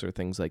trucks or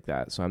things like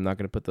that. So I'm not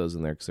going to put those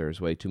in there because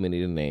there's way too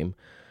many to name.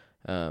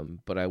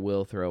 But I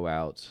will throw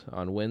out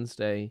on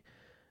Wednesday,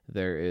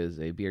 there is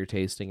a beer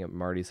tasting at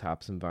Marty's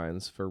Hops and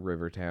Vines for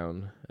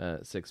Rivertown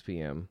at 6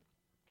 p.m.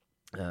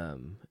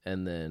 And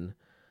then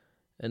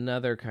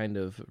another kind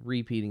of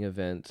repeating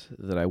event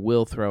that I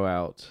will throw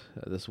out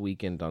this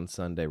weekend on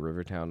Sunday.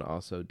 Rivertown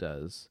also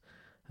does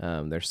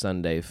their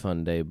Sunday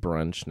Fun Day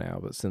brunch now,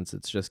 but since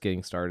it's just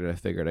getting started, I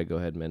figured I'd go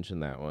ahead and mention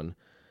that one.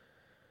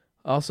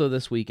 Also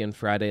this weekend,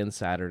 Friday and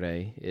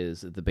Saturday,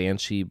 is the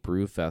Banshee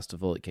Brew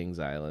Festival at Kings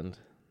Island.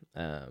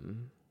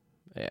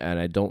 And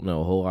I don't know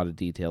a whole lot of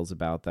details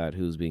about that,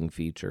 who's being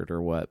featured or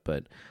what,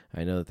 but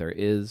I know that there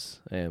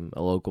is a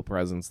local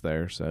presence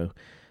there, so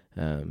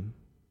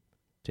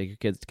take your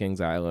kids to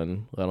Kings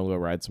Island, let them go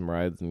ride some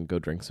rides, and go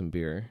drink some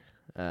beer.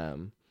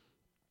 And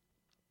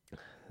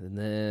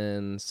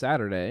then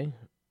Saturday,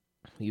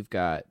 you've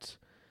got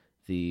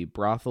the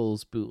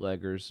Brothels,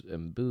 Bootleggers,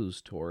 and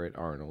Booze Tour at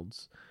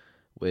Arnold's,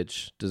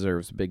 which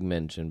deserves a big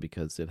mention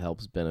because it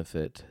helps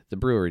benefit the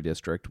brewery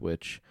district,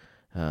 which,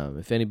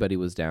 if anybody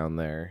was down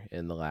there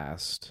in the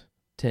last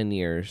 10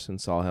 years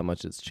and saw how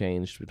much it's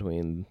changed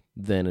between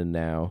then and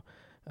now,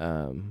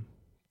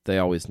 they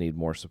always need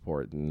more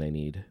support, and they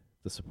need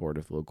the support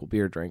of local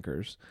beer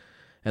drinkers.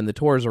 And the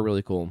tours are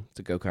really cool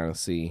to go kind of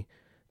see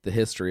the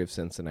history of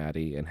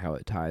Cincinnati and how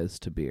it ties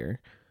to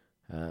beer.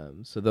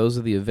 So those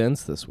are the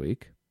events this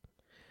week.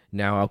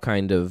 Now I'll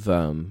kind of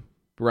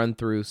run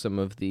through some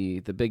of the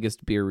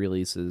biggest beer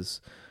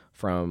releases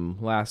from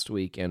last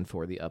week and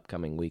for the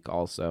upcoming week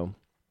also.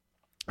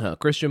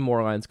 Christian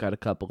Moerlein's got a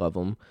couple of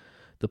them.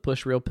 The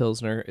Push Reel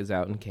Pilsner is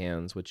out in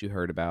cans, which you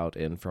heard about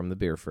in From the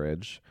Beer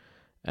Fridge.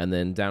 And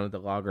then down at the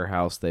Lager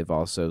House, they've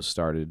also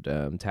started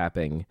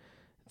tapping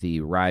the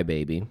Rye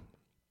Baby.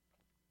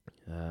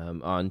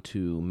 On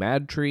to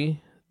Mad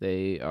Tree,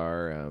 they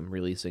are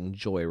releasing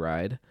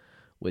Joyride,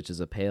 which is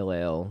a pale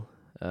ale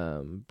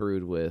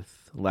brewed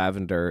with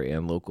lavender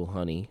and local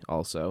honey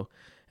also.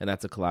 And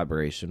that's a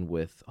collaboration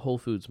with Whole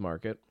Foods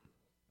Market.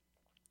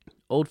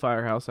 Old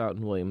Firehouse out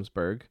in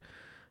Williamsburg.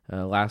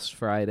 Last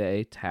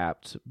Friday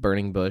tapped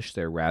Burning Bush,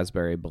 their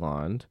Raspberry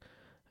Blonde,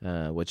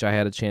 which I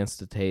had a chance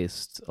to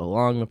taste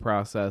along the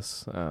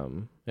process.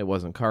 It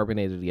wasn't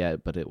carbonated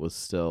yet, but it was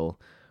still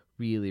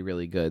really,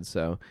 really good.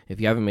 So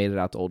if you haven't made it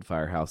out to Old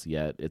Firehouse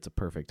yet, it's a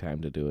perfect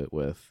time to do it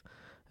with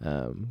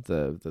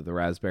the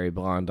Raspberry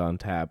Blonde on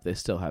tap. They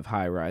still have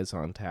High Rise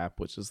on tap,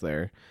 which is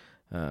their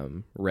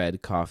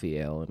red coffee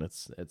ale, and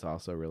it's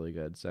also really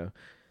good. So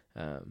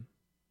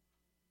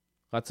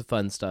lots of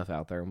fun stuff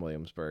out there in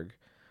Williamsburg.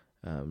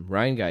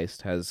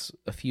 Rhinegeist has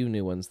a few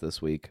new ones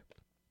this week.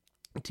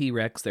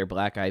 T-Rex, their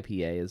black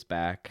IPA, is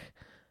back.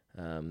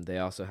 They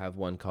also have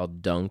one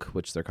called Dunk,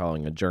 which they're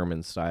calling a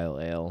German-style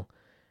ale.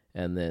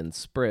 And then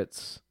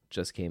Spritz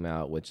just came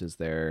out, which is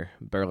their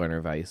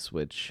Berliner Weiss,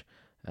 which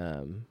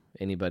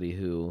anybody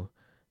who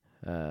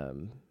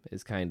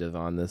is kind of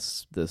on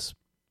this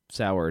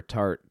sour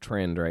tart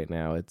trend right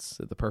now, it's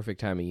the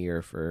perfect time of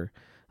year for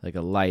like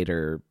a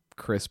lighter,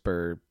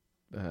 crisper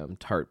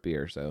tart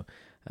beer. So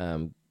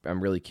I'm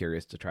really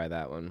curious to try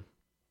that one.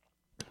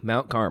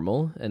 Mount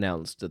Carmel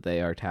announced that they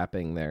are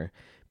tapping their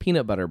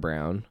Peanut Butter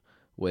Brown,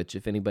 which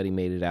if anybody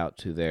made it out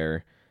to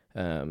their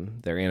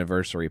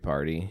anniversary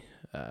party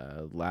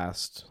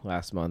last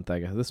month, I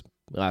guess this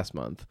last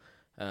month,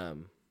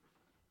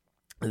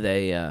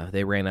 they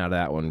ran out of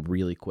that one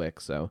really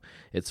quick. So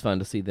it's fun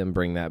to see them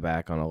bring that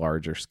back on a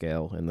larger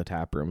scale in the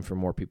tap room for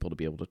more people to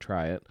be able to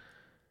try it.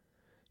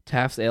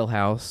 Taft's Ale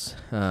House,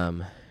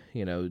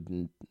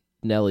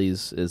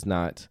 Nellie's is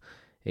not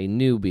a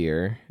new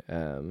beer.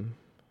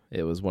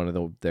 It was one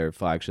of their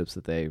flagships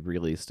that they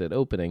released at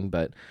opening,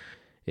 but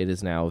it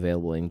is now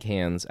available in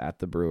cans at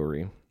the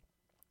brewery,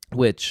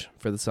 which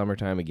for the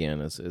summertime,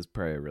 again, is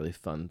probably a really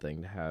fun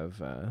thing to have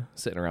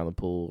sitting around the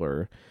pool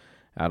or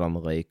out on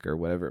the lake or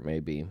whatever it may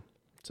be.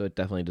 So it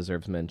definitely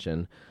deserves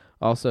mention.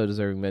 Also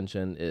deserving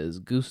mention is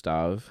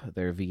Gustav,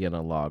 their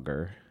Vienna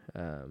lager,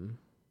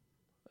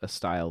 a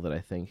style that I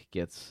think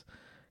gets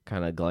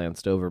kind of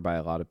glanced over by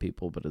a lot of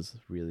people, but is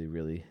really,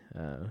 really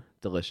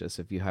delicious.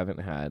 If you haven't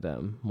had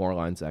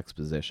Moerlein's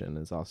Exposition,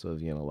 is also a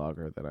Vienna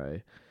lager that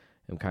I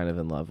am kind of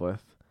in love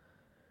with.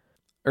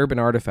 Urban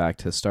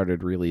Artifact has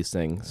started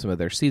releasing some of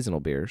their seasonal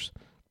beers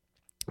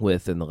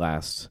within the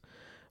last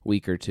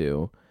week or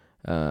two.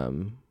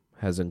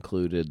 Has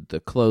included the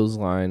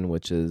Clothesline,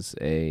 which is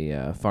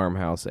a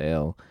farmhouse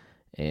ale,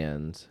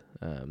 and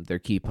their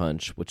Key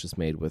Punch, which is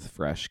made with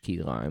fresh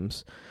key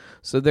limes.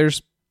 So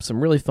there's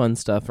some really fun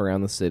stuff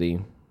around the city,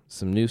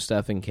 some new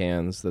stuff in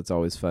cans that's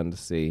always fun to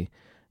see,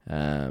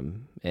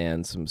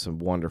 and some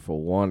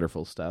wonderful,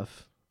 wonderful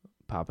stuff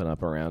popping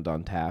up around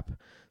on tap.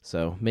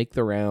 So make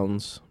the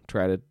rounds,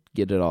 try to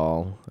get it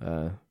all,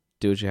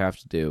 do what you have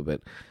to do,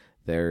 but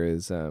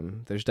there's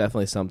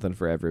definitely something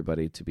for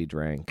everybody to be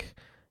drank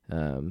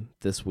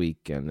this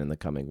week and in the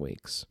coming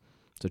weeks.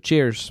 So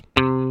cheers.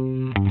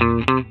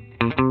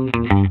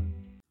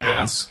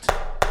 Asked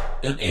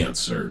and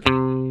answered.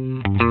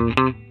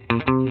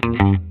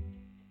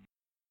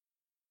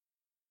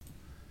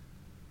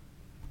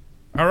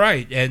 All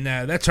right, and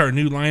that's our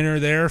new liner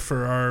there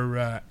for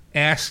our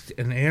Asked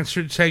and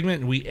Answered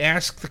segment. And we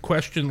asked the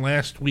question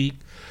last week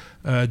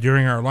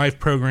during our live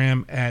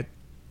program at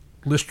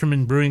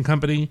Listerman Brewing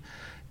Company,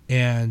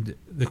 and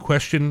the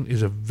question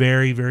is a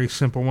very, very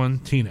simple one.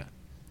 Tina.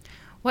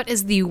 What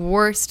is the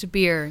worst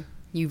beer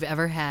you've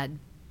ever had?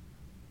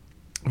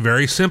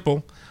 Very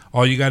simple.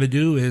 All you got to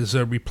do is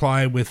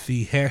reply with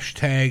the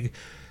hashtag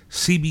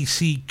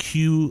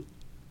CBCQOTW,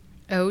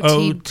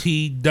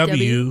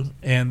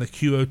 and the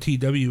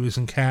QOTW is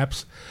in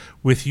caps,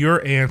 with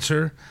your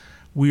answer.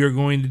 We are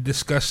going to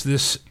discuss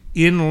this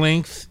in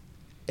length,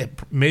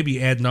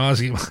 maybe ad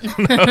nauseum.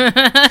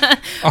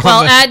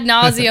 Well, ad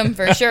nauseum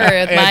for sure.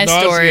 My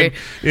story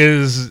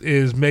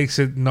makes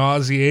it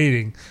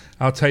nauseating.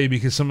 I'll tell you,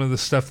 because some of the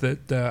stuff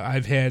that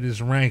I've had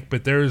is rank,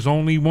 but there is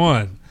only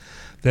one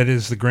that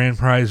is the grand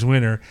prize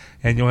winner,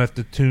 and you'll have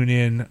to tune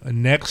in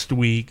next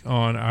week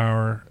on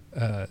our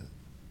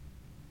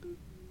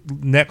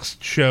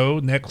next show,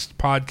 next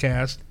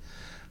podcast,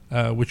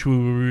 which we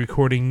will be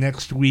recording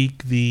next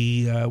week.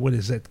 The what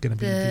is that going to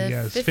be?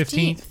 The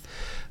 15th.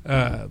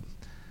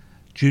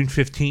 June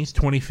 15th,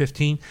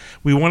 2015.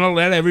 We want to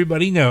let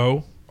everybody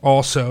know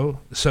also,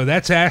 so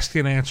that's asked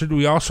and answered.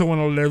 We also want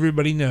to let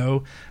everybody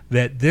know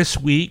that this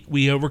week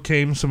we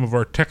overcame some of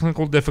our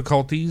technical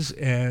difficulties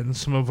and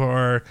some of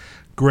our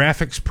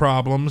graphics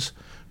problems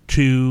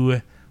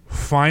to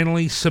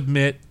finally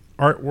submit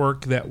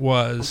artwork that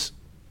was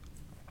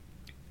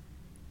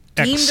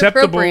deemed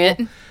acceptable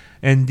appropriate.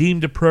 And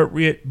deemed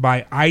appropriate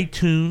by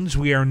iTunes.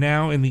 We are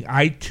now in the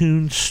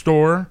iTunes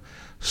store.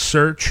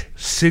 Search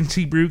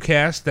Cincy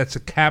Brewcast. That's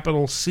a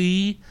capital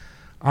C-I-N-C-Y,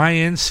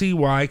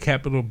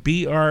 capital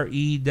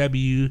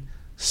B-R-E-W-C-A-S-T.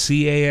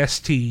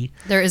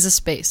 There is a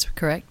space,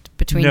 correct?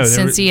 Between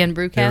Cincy and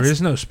Brewcast? There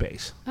is no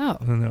space. Oh.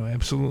 No,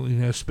 absolutely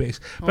no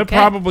space. But Okay.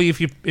 probably if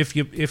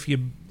you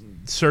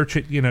search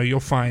it, you'll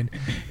find.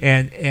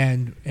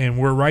 And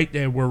we're right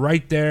there. We're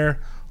right there.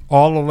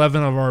 All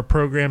 11 of our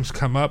programs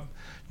come up.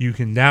 You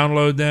can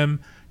download them.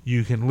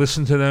 You can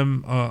listen to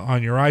them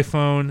on your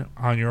iPhone,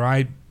 on your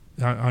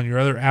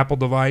other Apple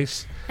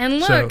device. And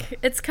look, So-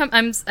 it's come.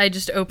 I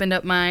just opened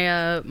up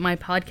my my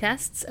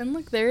podcasts, and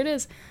look, there it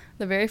is,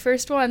 the very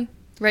first one,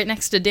 right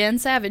next to Dan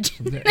Savage.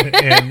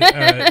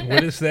 And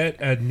what is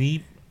that?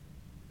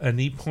 A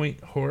knee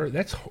point horror?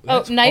 That's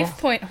Knife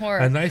Point Horror.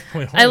 A knife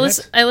point horror.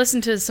 I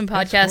listen to some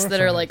podcasts that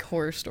are horrifying. like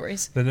horror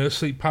stories. The No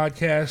Sleep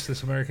Podcast,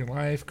 This American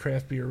Life,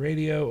 Craft Beer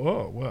Radio.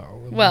 Oh,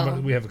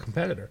 Well. we have a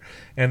competitor.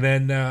 And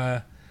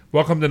then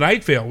Welcome to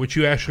Night Vale, which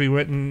you actually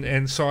went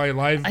and saw a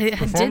live I did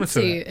performance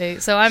of. see.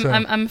 So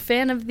I'm a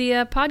fan of the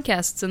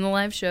podcasts and the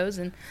live shows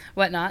and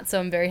whatnot. So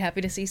I'm very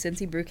happy to see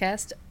Cincy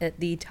Brewcast at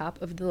the top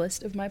of the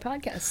list of my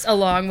podcasts,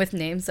 along with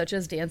names such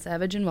as Dan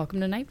Savage and Welcome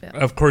to Night Vale.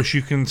 Of course,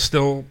 you can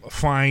still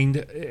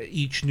find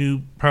each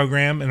new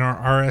program in our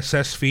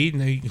RSS feed,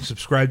 and you can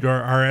subscribe to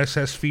our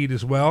RSS feed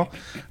as well.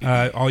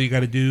 All you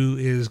got to do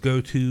is go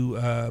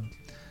to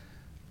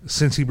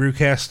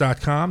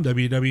CincyBrewcast.com,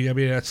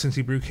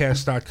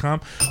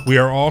 www.cincybrewcast.com. We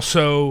are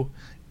also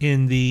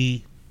in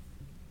the,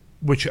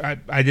 which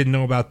I didn't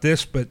know about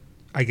this, but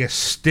I guess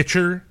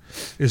Stitcher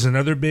is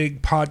another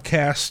big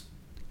podcast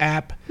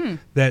app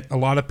that a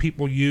lot of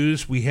people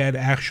use. We had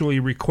actually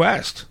a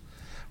request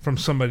from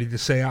somebody to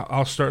say,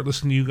 I'll start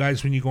listening to you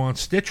guys when you go on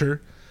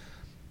Stitcher.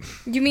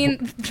 You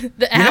mean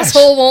the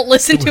asshole won't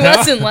listen to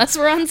us unless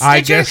we're on Stitcher? I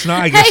guess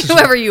not. I guess hey,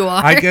 whoever you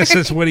are. I guess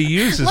that's what he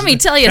uses. Let me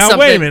tell you now, something.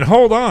 Wait a minute.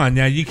 Hold on.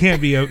 Now you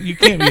can't be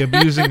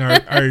abusing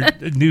our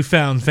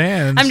newfound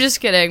fans. I'm just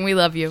kidding. We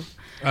love you.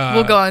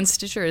 We'll go on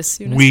Stitcher as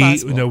soon as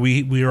possible.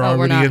 We are we're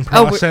already not. in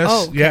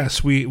process. Okay.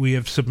 Yes, we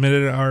have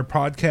submitted our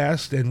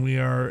podcast, and we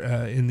are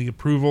in the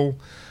approval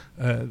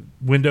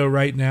window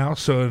right now.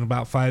 So in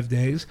about 5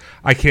 days,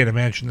 I can't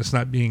imagine this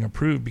not being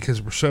approved because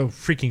we're so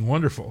freaking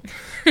wonderful.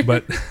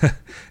 But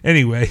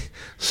anyway,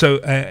 so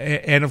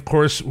and of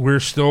course we're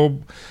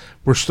still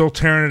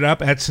tearing it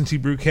up at Cincy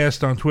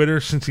Brewcast on Twitter,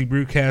 Cincy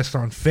Brewcast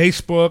on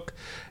Facebook,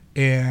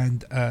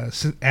 and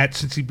at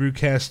Cincy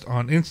Brewcast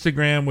on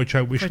Instagram, which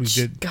I wish we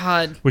did.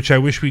 God, which I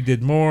wish we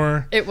did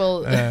more. it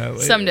will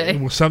someday.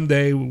 It will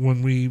someday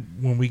when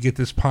we get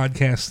this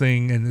podcast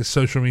thing and this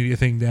social media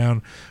thing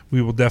down,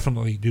 we will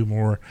definitely do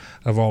more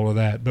of all of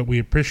that. But we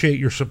appreciate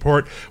your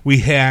support.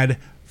 We had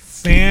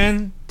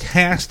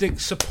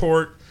fantastic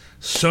support.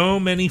 So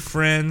many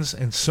friends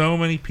and so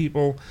many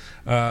people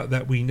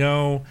that we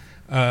know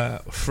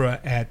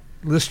at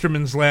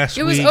Listerman's last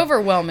week. It was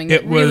overwhelming.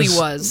 It really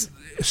was.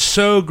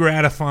 So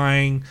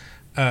gratifying,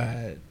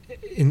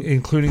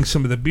 including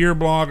some of the beer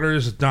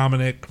bloggers.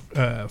 Dominic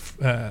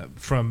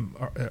from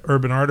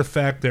Urban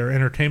Artifact, their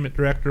entertainment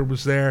director,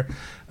 was there,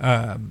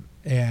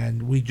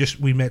 and we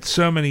met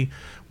so many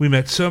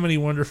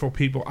wonderful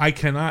people. I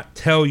cannot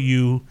tell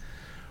you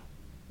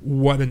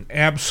what an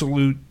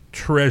absolute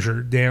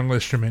treasure Dan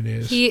Listerman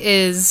is. He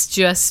is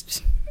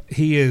just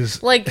He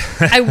is like,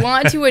 I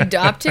want to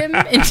adopt him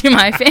into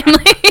my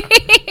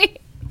family.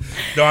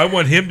 No, I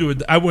want him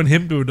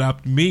to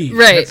adopt me.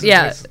 Right?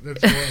 That's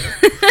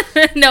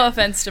No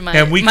offense to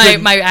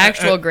my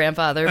actual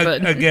grandfather,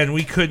 but again,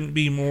 we couldn't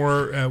be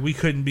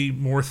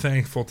more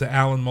thankful to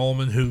Alan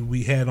Molman, who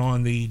we had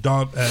on the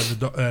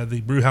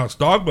Brewhouse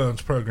Dog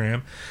Bones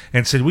program,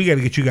 and said, we got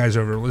to get you guys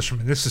over to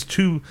Listerman. This is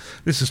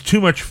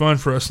too much fun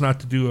for us not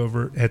to do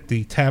over at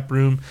the tap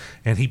room,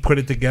 and he put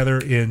it together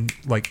in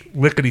like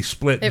lickety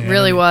split. It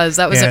really was.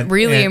 That was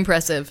really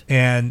impressive.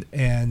 And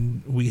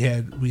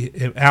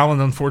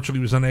Alan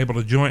unfortunately was unable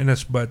to join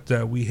us, but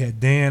we had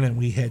Dan and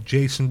we had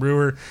Jason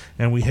Brewer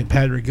and we had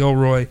Patrick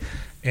Gilroy,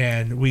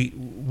 and we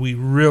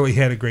really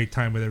had a great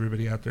time with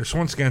everybody out there. So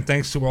once again,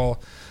 thanks to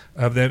all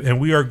of them, and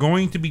we are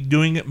going to be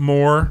doing it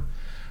more.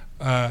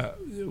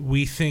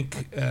 We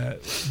think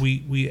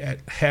we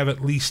have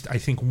at least, I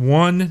think,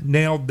 one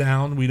nailed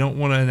down. We don't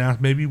want to announce.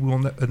 Maybe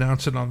we'll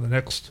announce it on the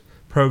next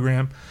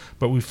program,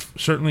 but we've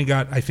certainly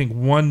got, I think,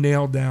 one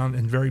nailed down,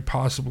 and very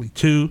possibly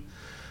two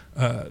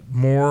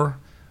more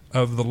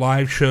of the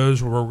live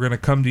shows where we're going to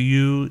come to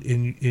you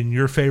in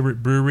your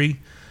favorite brewery,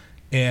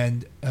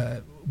 and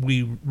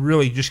we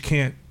really just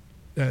can't.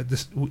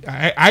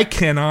 I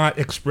cannot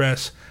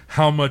express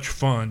how much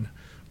fun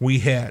we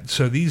had.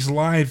 So these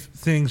live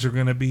things are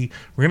going to be.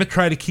 We're going to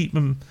try to keep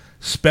them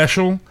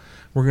special.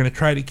 We're going to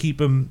try to keep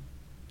them,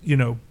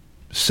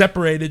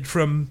 separated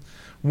from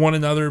one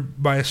another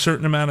by a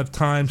certain amount of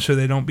time, so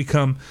they don't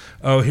become,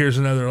 here's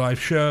another live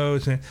show.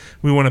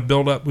 We want to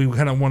build up. We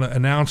kind of want to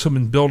announce them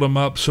and build them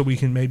up so we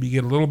can maybe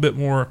get a little bit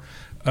more,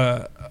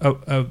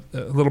 a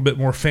little bit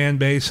more fan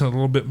base and a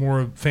little bit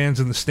more fans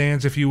in the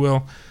stands, if you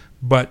will.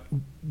 But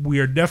we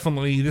are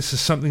definitely. This is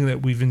something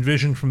that we've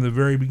envisioned from the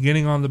very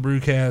beginning on the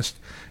Brewcast,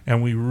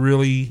 and we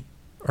really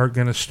are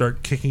going to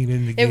start kicking it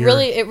into gear.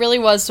 It really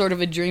was sort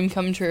of a dream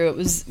come true. It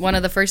was one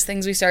of the first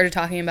things we started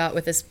talking about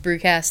with this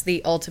Brewcast.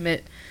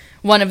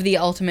 One of the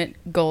ultimate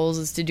goals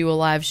is to do a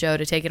live show,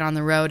 to take it on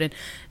the road, and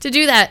to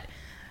do that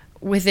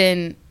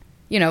within,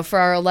 for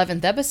our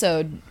 11th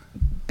episode,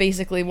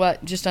 basically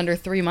just under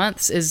 3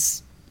 months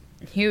is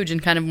huge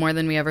and kind of more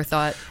than we ever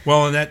thought.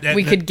 Well, and that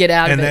we could get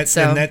out of it.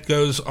 And that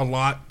goes a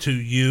lot to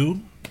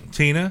you,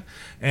 Tina,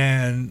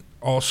 and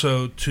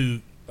also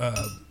to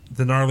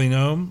the Gnarly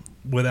Gnome,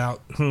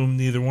 without whom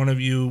neither one of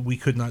you, we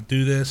could not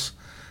do this.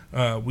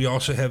 We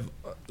also have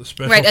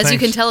special right, as thanks. you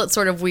can tell, it's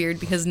sort of weird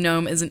because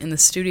Gnome isn't in the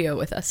studio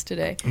with us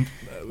today.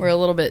 We're a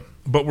little bit,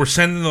 but we're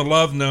sending the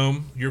love,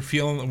 Gnome. You're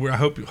feeling.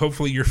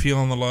 Hopefully, you're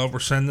feeling the love. We're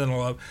sending the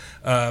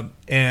love,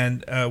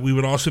 and we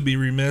would also be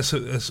remiss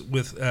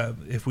with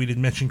if we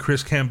didn't mention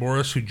Chris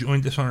Camboris, who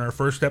joined us on our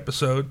first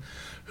episode,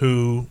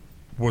 who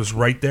was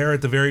right there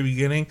at the very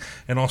beginning,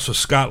 and also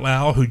Scott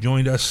Lau, who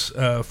joined us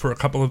for a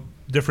couple of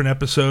different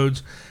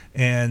episodes,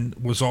 and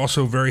was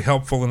also very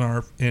helpful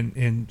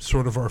in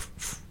sort of our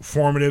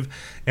formative.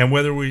 And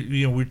whether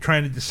we're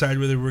trying to decide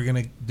whether we're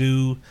going to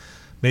do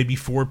maybe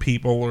 4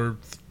 people or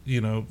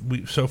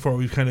so far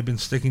we've kind of been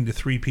sticking to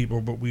 3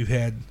 people, but we've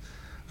had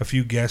a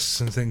few guests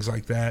and things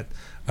like that.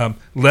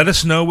 Let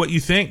us know what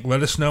you think.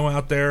 Let us know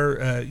out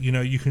there.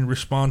 You can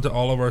respond to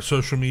all of our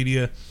social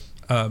media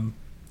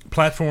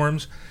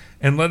platforms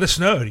and let us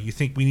know. Do you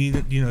think we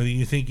need Do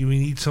you think we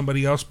need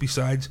somebody else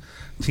besides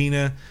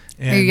Tina?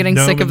 And are you getting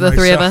Gnome sick of and the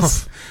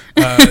myself?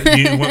 3 of us? Do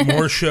you want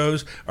more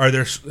shows? Are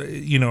there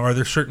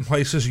certain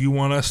places you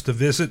want us to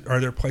visit? Are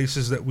there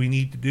places that we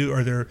need to do?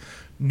 Are there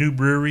new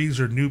breweries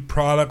or new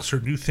products or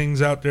new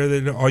things out there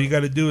that all you got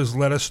to do is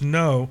let us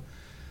know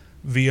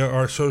via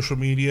our social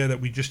media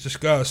that we just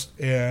discussed,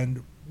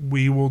 and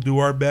we will do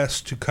our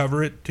best to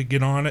cover it, to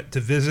get on it, to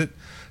visit,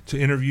 to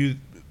interview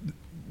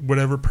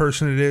whatever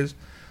person it is.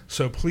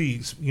 So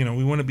please,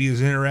 we want to be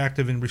as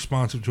interactive and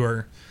responsive to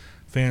our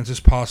fans as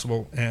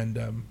possible, and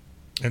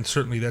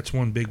certainly that's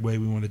one big way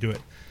we want to do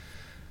it.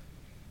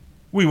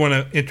 We want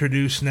to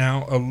introduce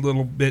now a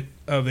little bit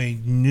of a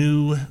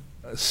new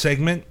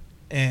segment,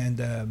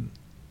 and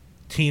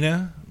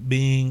Tina,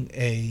 being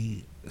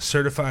a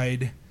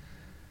certified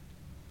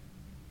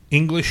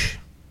English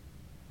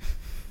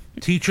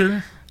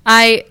teacher.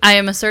 I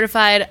am a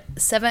certified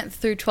 7th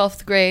through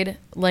 12th grade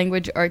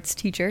language arts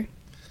teacher.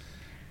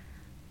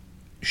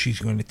 She's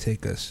going to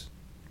take us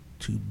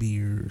to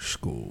beer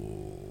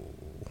school.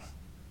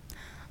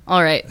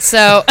 All right,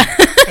 so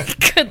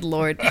good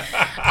Lord.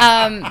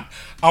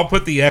 I'll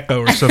put the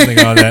echo or something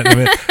on that. I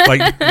mean,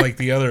 like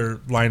the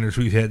other liners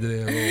we've had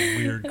today, a little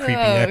weird, creepy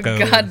echo.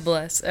 God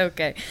bless.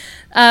 Okay.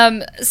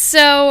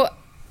 So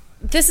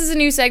this is a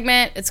new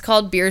segment. It's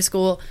called Beer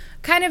School,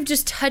 kind of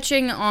just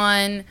touching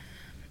on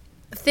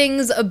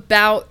things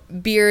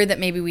about beer that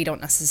maybe we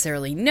don't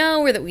necessarily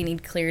know or that we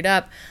need cleared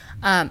up.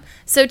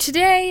 So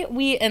today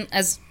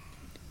as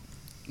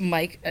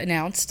Mike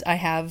announced, I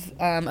have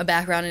a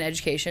background in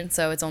education,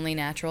 so it's only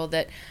natural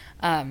that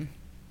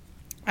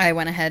I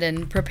went ahead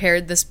and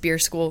prepared this beer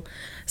school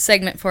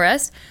segment for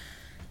us.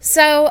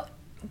 So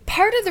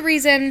part of the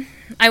reason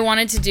I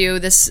wanted to do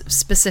this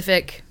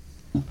specific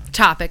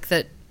topic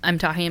that I'm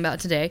talking about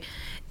today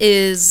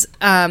is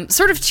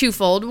sort of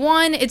twofold.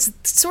 One, it's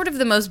sort of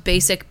the most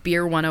basic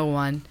beer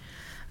 101.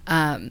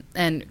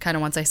 And kind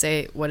of once I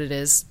say what it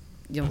is,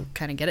 you'll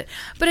kind of get it.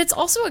 But it's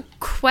also a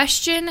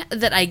question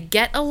that I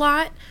get a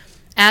lot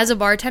as a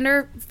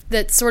bartender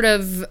that sort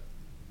of,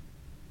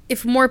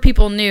 if more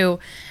people knew,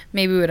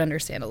 maybe we would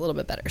understand a little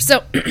bit better.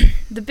 So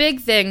the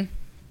big thing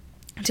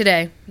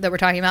today that we're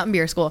talking about in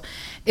beer school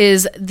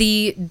is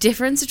the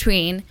difference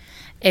between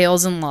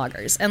ales and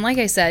lagers. And like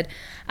I said,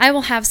 I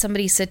will have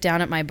somebody sit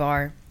down at my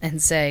bar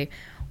and say,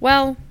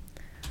 well,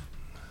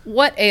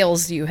 what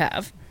ales do you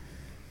have?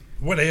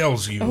 What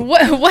ails you?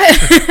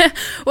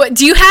 What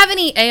do you have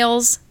any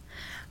ales?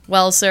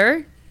 Well,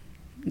 sir,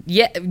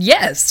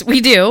 yes,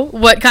 we do.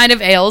 What kind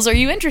of ales are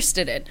you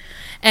interested in?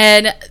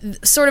 And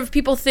sort of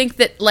people think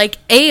that like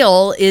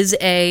ale is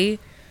a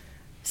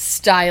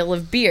style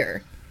of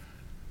beer.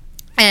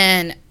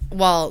 And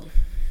while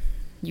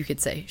you could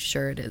say,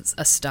 sure, it is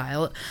a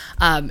style,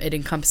 it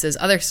encompasses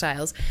other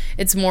styles.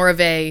 It's more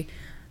of a,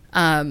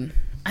 I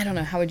don't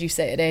know, how would you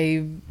say it?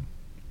 A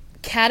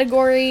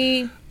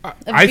category of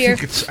beer?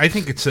 I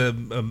think it's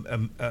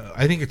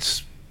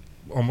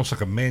almost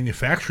like a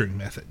manufacturing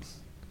method.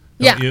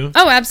 Don't you?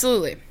 Oh,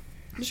 absolutely.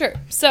 Sure.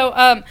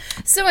 So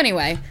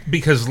anyway,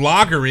 because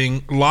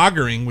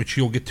lagering, which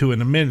you'll get to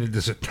in a minute,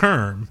 is a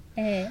term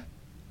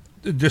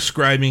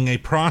describing a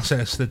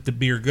process that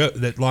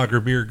that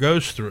lager beer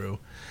goes through.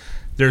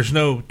 There's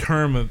no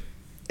term of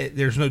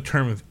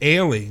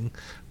ailing,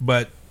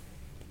 but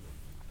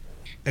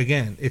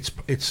again,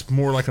 it's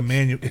more like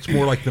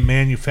the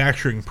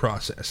manufacturing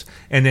process,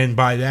 and then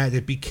by that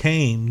it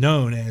became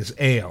known as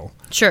ale.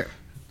 Sure.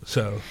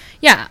 So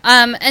yeah,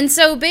 and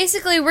so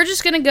basically we're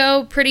just gonna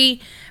go pretty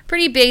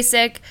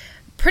basic,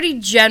 pretty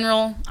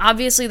general.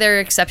 Obviously, there are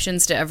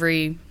exceptions to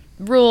every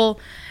rule.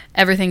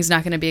 Everything's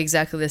not going to be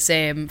exactly the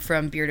same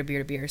from beer to beer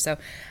to beer. So,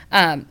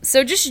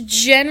 so just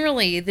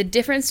generally, the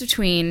difference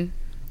between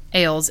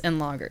ales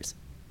and lagers.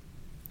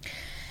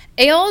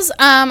 Ales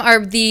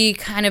are the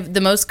kind of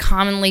the most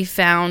commonly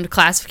found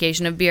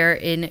classification of beer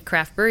in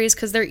craft breweries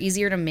because they're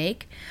easier to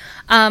make.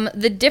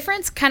 The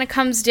difference kind of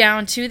comes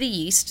down to the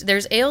yeast.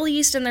 There's ale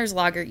yeast and there's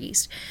lager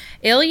yeast.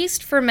 Ale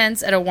yeast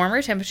ferments at a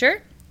warmer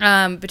temperature,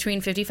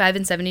 between 55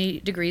 and 70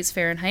 degrees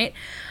Fahrenheit,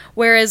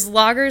 whereas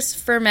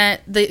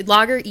the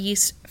lager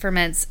yeast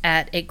ferments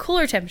at a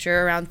cooler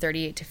temperature around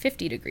 38 to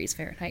 50 degrees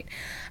Fahrenheit.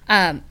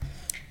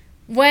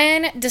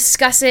 When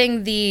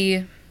discussing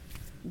the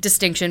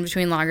distinction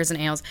between lagers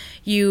and ales,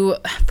 you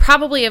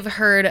probably have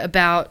heard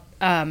about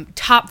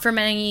top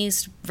fermenting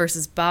yeast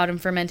versus bottom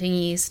fermenting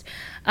yeast.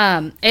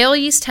 Ale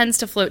yeast tends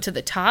to float to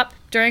the top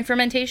during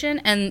fermentation,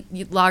 and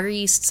lager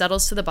yeast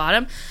settles to the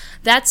bottom.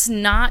 That's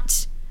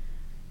not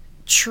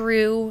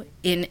true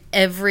in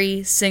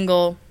every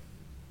single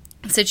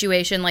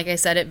situation. Like I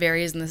said, it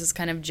varies, and this is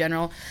kind of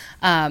general.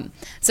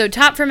 So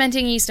top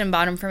fermenting yeast and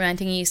bottom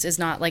fermenting yeast is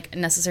not like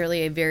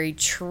necessarily a very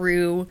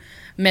true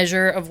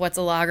measure of what's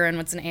a lager and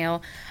what's an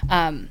ale.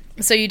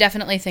 So you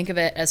definitely think of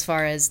it as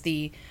far as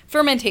the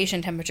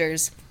fermentation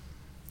temperatures.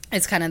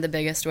 It's kind of the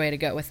biggest way to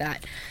go with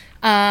that.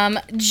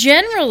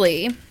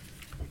 Generally,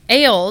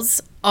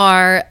 ales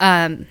are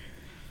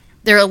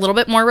they're a little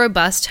bit more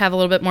robust, have a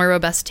little bit more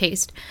robust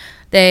taste.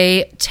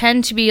 They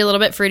tend to be a little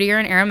bit fruitier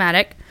and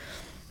aromatic.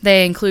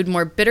 They include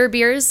more bitter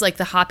beers, like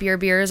the hoppier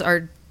beers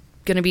are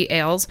going to be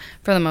ales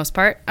for the most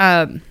part.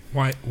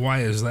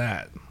 Why is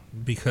that?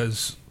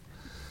 Because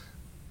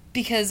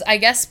I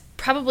guess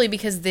probably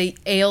because the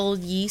ale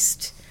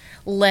yeast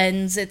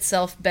lends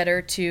itself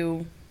better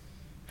to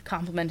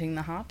complementing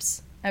the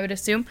hops, I would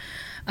assume.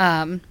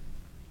 And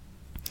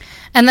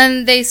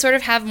then they sort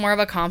of have more of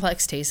a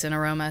complex taste and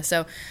aroma.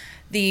 So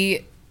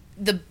the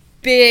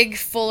big,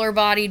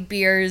 fuller-bodied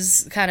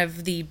beers, kind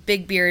of the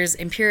big beers,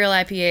 Imperial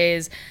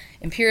IPAs,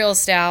 Imperial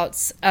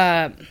Stouts,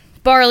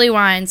 barley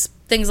wines,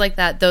 things like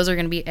that, those are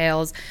going to be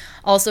ales.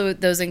 Also,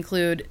 those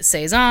include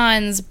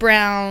Saisons,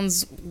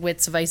 Browns,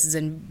 Wits, Weisses,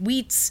 and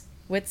Wheats.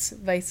 Wits,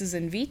 Weisses,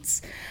 and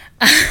Wheats.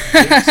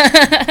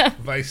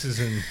 Weisses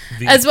and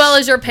Wheats. As well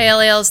as your pale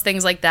ales,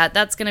 things like that.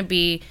 That's going to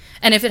be,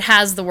 and if it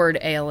has the word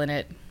ale in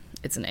it,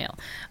 it's an ale.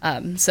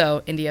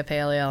 So India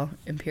Pale Ale,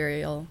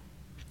 Imperial,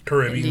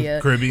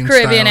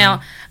 Caribbean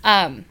ale.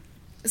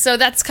 So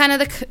that's kind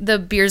of the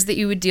beers that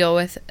you would deal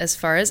with as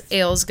far as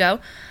ales go.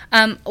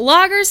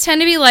 Lagers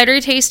tend to be lighter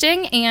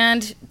tasting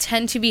and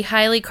tend to be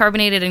highly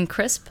carbonated and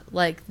crisp,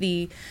 like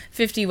the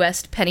 50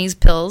 West Penny's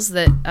Pills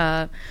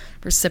that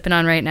we're sipping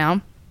on right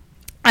now.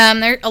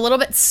 They're a little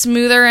bit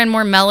smoother and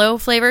more mellow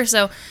flavor,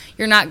 so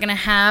you're not going to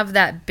have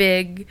that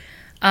big,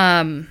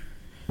 like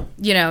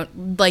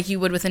you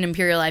would with an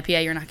Imperial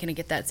IPA. You're not going to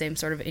get that same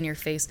sort of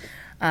in-your-face.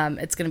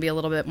 It's going to be a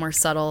little bit more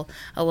subtle,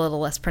 a little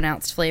less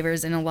pronounced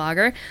flavors in a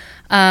lager.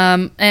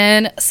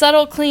 And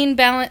subtle, clean,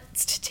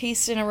 balanced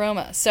taste and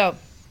aroma. So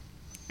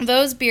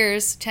those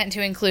beers tend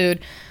to include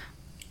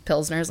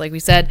Pilsners, like we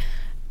said,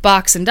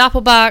 Box and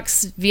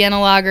Doppelbocks, Vienna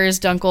Lagers,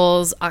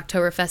 Dunkels,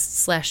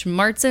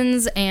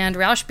 Oktoberfest/Martens, and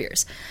Rausch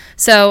beers.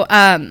 So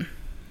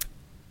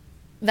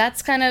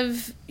that's kind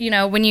of,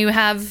 when you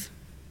have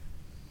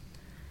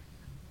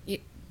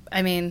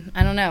I mean,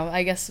 I don't know.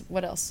 I guess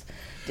what else?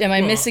 Am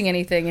I missing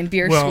anything in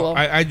beer school?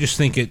 I just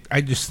think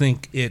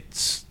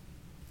it's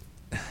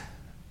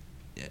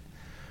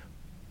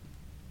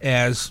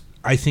as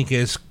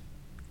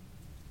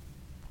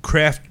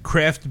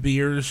craft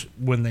beers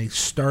when they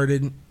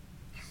started,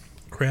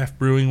 craft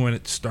brewing when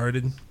it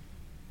started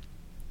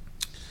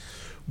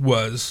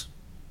was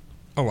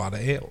a lot of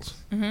ales.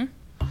 Mm-hmm.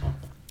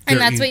 And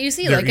that's what you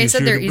see. Like I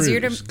said, they're easier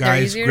to make.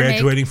 Guys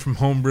graduating from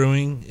home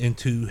brewing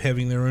into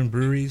having their own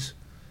breweries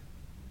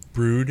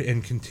brewed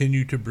and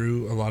continue to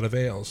brew a lot of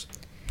ales.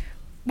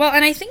 Well,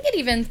 and I think it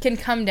even can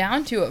come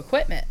down to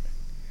equipment.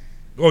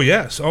 Oh,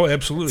 yes. Oh,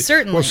 absolutely.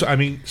 Certainly. Well, so, I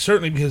mean,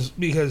 certainly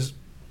because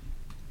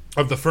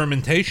of the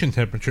fermentation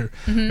temperature.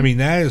 Mm-hmm. I mean,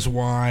 that is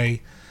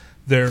why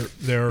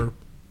they're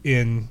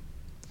in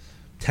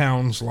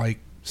towns like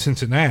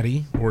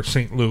Cincinnati or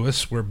St.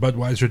 Louis, where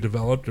Budweiser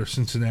developed, or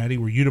Cincinnati,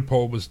 where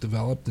Unipol was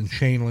developed, and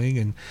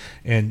Shanling,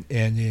 and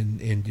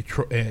in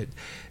Detroit.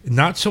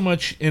 Not so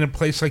much in a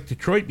place like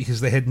Detroit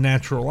because they had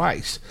natural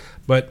ice,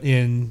 but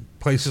in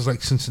places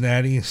like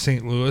Cincinnati and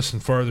St. Louis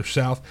and farther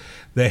south,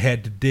 they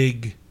had to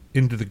dig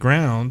into the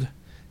ground,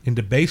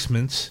 into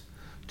basements,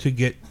 to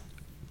get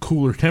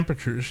cooler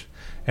temperatures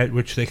at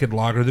which they could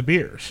lager the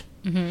beers.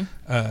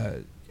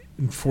 Mm-hmm.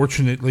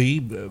 Unfortunately,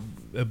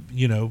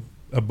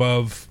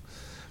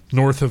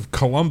 north of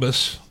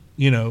Columbus,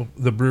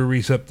 the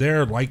breweries up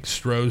there, like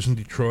Stroh's in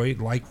Detroit,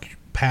 like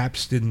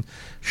Pabst and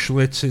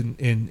Schlitz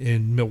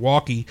in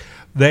Milwaukee,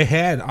 they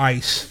had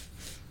ice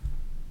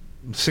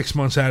 6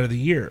 months out of the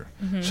year,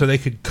 so they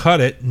could cut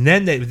it. And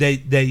then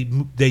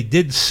they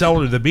did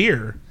cellar the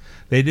beer.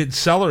 They did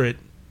cellar it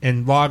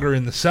and lager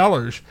in the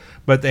cellars,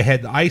 but they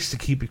had the ice to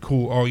keep it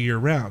cool all year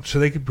round, so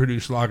they could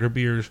produce lager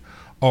beers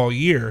all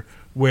year.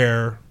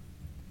 Whereas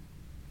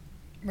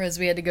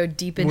we had to go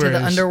deep into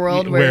the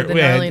underworld where the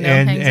Gnarly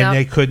Gnome hangs out.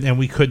 They couldn't, and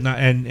we could not,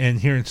 and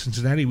here in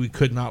Cincinnati we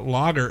could not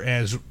lager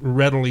as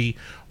readily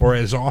or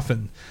as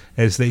often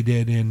as they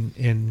did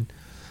in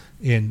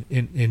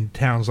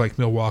towns like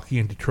Milwaukee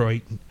and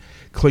Detroit and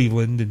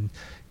Cleveland and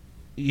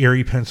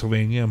Erie,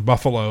 Pennsylvania, and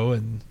Buffalo,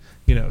 and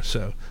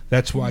so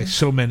that's why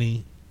so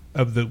many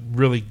of the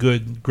really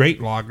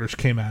great lagers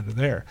came out of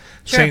there.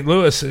 Sure. St.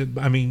 Louis,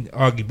 I mean,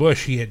 Augie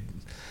Busch, he had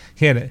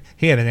an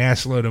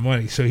assload of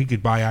money, so he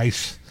could buy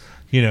ice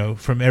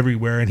from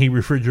everywhere, and he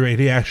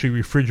actually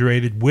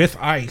refrigerated with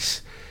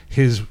ice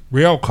his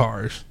rail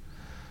cars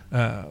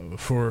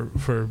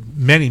for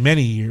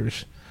many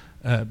years,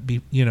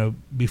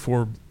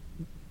 before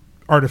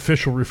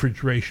artificial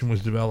refrigeration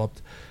was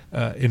developed,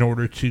 in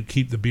order to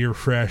keep the beer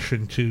fresh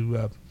and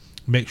to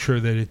make sure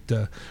that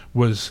it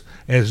was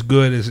as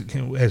good as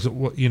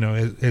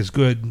as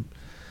good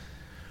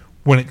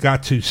when it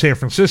got to San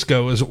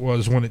Francisco as it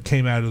was when it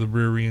came out of the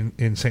brewery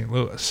in St.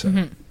 Louis. So.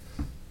 Mm-hmm.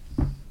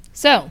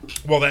 So,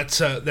 well,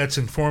 that's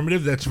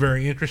informative. That's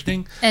very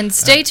interesting. And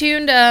stay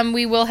tuned.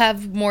 We will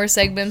have more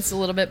segments, a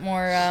little bit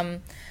more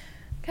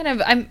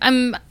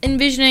I'm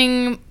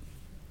envisioning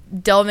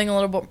delving a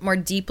little bit more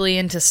deeply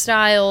into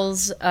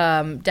styles.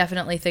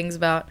 Definitely things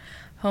about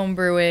home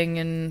brewing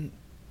and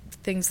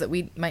things that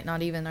we might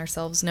not even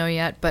ourselves know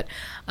yet. But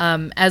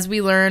as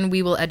we learn,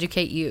 we will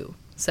educate you.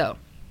 So,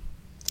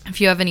 if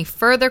you have any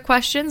further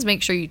questions,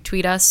 make sure you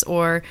tweet us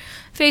or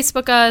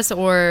Facebook us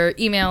or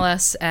email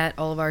us at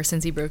all of our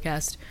Cincy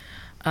Brewcast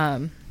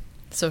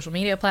social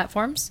media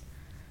platforms.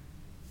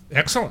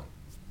 Excellent.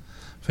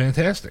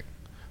 Fantastic.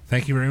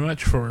 Thank you very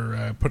much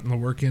for putting the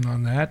work in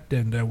on that,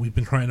 and we've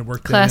been trying to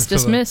work Class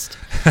that in. Dismissed.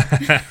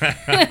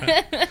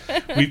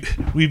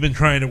 We've been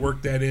trying to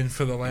work that in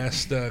for the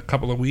last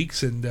couple of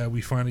weeks, and we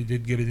finally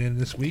did get it in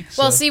this week.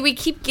 So. Well, see, we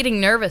keep getting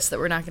nervous that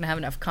we're not going to have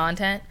enough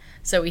content,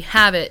 so we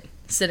have it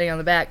sitting on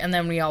the back, and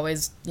then we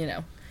always,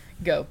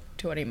 go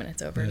 20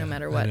 minutes over no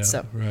matter what.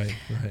 So right.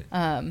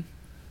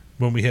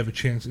 When we have a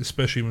chance,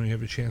 especially when we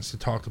have a chance to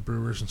talk to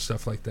brewers and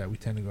stuff like that, we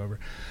tend to go over.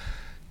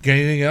 Got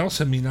anything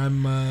else? I mean,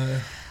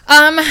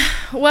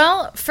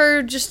 well,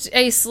 for just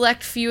a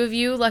select few of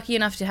you lucky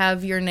enough to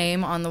have your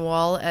name on the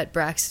wall at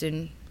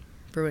Braxton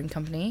Brewing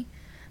Company,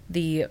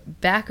 the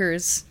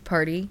backers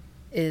party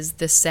is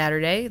this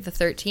Saturday, the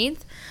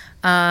 13th.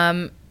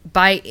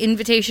 By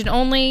invitation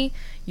only.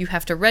 You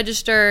have to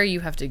register. You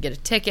have to get a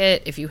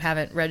ticket. If you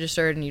haven't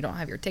registered and you don't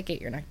have your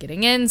ticket, you're not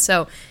getting in.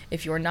 So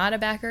if you're not a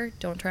backer,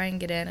 don't try and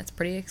get in. It's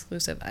pretty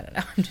exclusive. I don't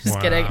know. I'm just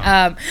kidding.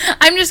 I'm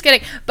just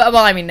kidding. But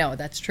no,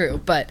 that's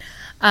true. But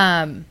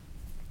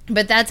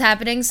that's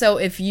happening. So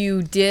if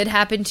you did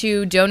happen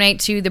to donate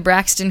to the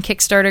Braxton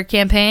Kickstarter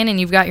campaign and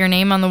you've got your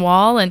name on the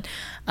wall and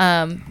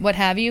what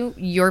have you,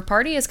 your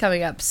party is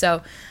coming up.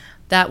 So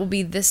that will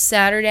be this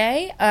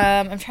Saturday.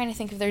 I'm trying to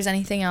think if there's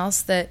anything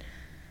else that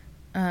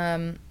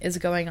is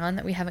going on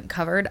that we haven't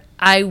covered.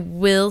 I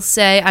will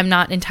say I'm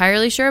not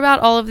entirely sure about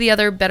all of the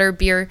other better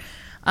beer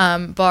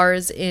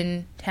bars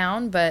in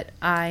town, but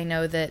I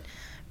know that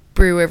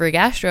Brew River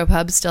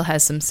Gastropub still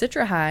has some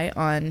Citra High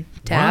on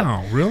tap.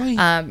 Wow, really?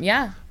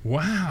 Yeah.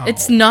 Wow.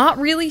 It's not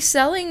really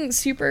selling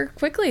super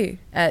quickly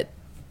at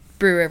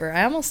Brew River.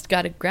 I almost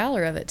got a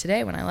growler of it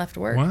today when I left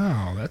work.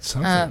 Wow, that's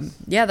something.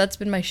 Yeah, that's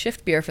been my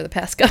shift beer for the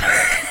past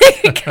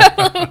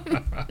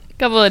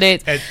couple of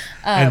days.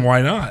 And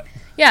why not?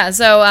 Yeah,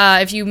 so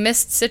if you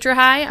missed Citra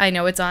High, I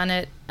know it's on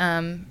at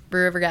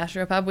Brew River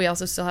Gastropub. We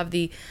also still have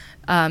the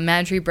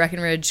Mantry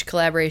Breckenridge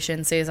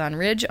collaboration Saison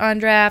Ridge on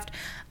draft.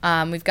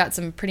 We've got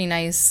some pretty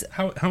nice...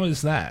 How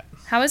is that?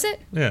 How is it?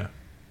 Yeah.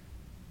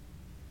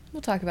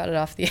 We'll talk about it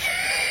off the air.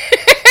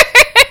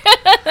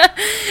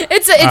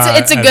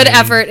 It's a good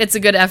effort. It's a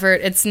good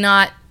effort. It's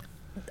not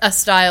a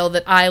style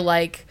that I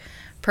like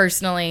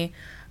personally.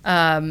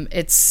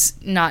 It's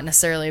not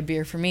necessarily a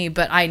beer for me,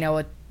 but I know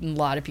a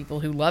lot of people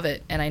who love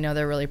it, and I know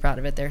they're really proud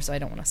of it there, so I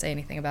don't want to say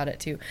anything about it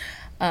to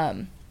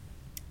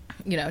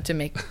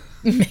make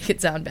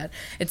it sound bad.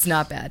 It's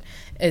not bad.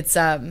 It's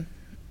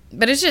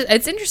but it's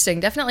interesting.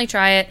 Definitely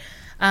try it.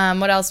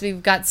 What else?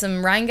 We've got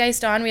some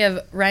Rhinegeist on. We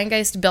have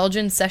Rhinegeist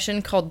Belgian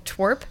session called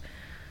Twerp.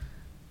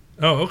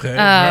 Oh, okay.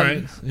 All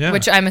right. Yeah.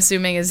 Which I'm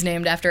assuming is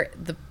named after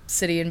the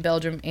city in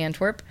Belgium,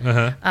 Antwerp.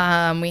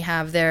 Uh-huh. We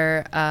have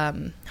their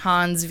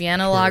Hans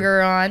Vienna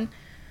Lager on.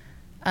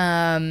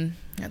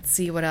 Let's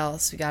see what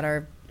else. We got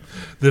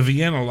the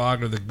Vienna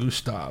Lager, the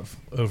Gustav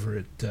over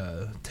at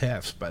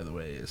Taft's, by the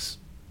way, is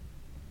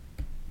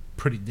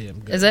pretty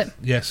damn good. Is it?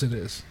 Yes, it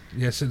is.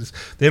 Yes, it is.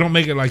 They don't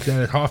make it like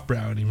that at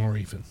Hofbrau anymore,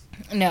 even.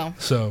 No.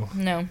 So.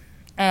 No.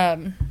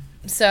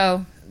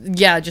 So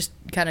yeah, just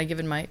kind of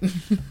giving my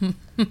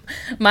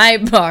my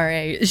bar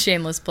a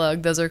shameless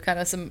plug. Those are kind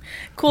of some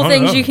cool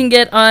things you can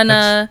get on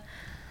at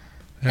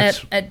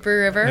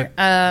Brew River.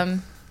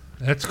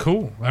 That's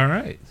cool. All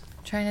right.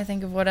 Trying to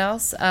think of what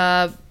else.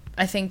 I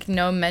think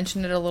Gnome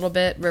mentioned it a little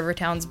bit.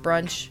 Rivertown's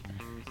brunch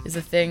is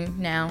a thing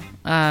now,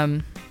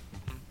 and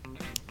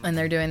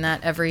they're doing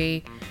that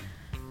every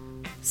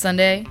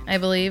Sunday, I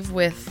believe,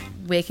 with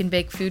Wake and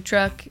Bake food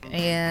truck,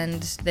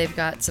 and they've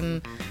got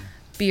some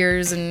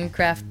beers and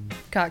craft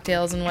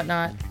cocktails and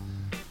whatnot.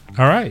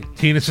 All right.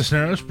 Tina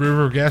Cisneros, Brew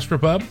River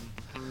Gastropub.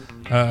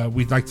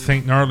 We'd like to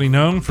thank Gnarly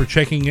Gnome for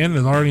checking in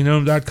at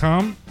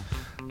gnarlygnome.com.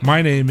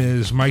 My name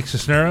is Mike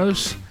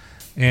Cisneros,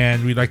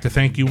 and we'd like to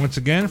thank you once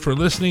again for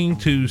listening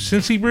to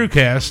Cincy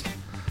Brewcast,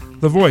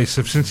 the voice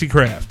of Cincy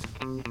Craft.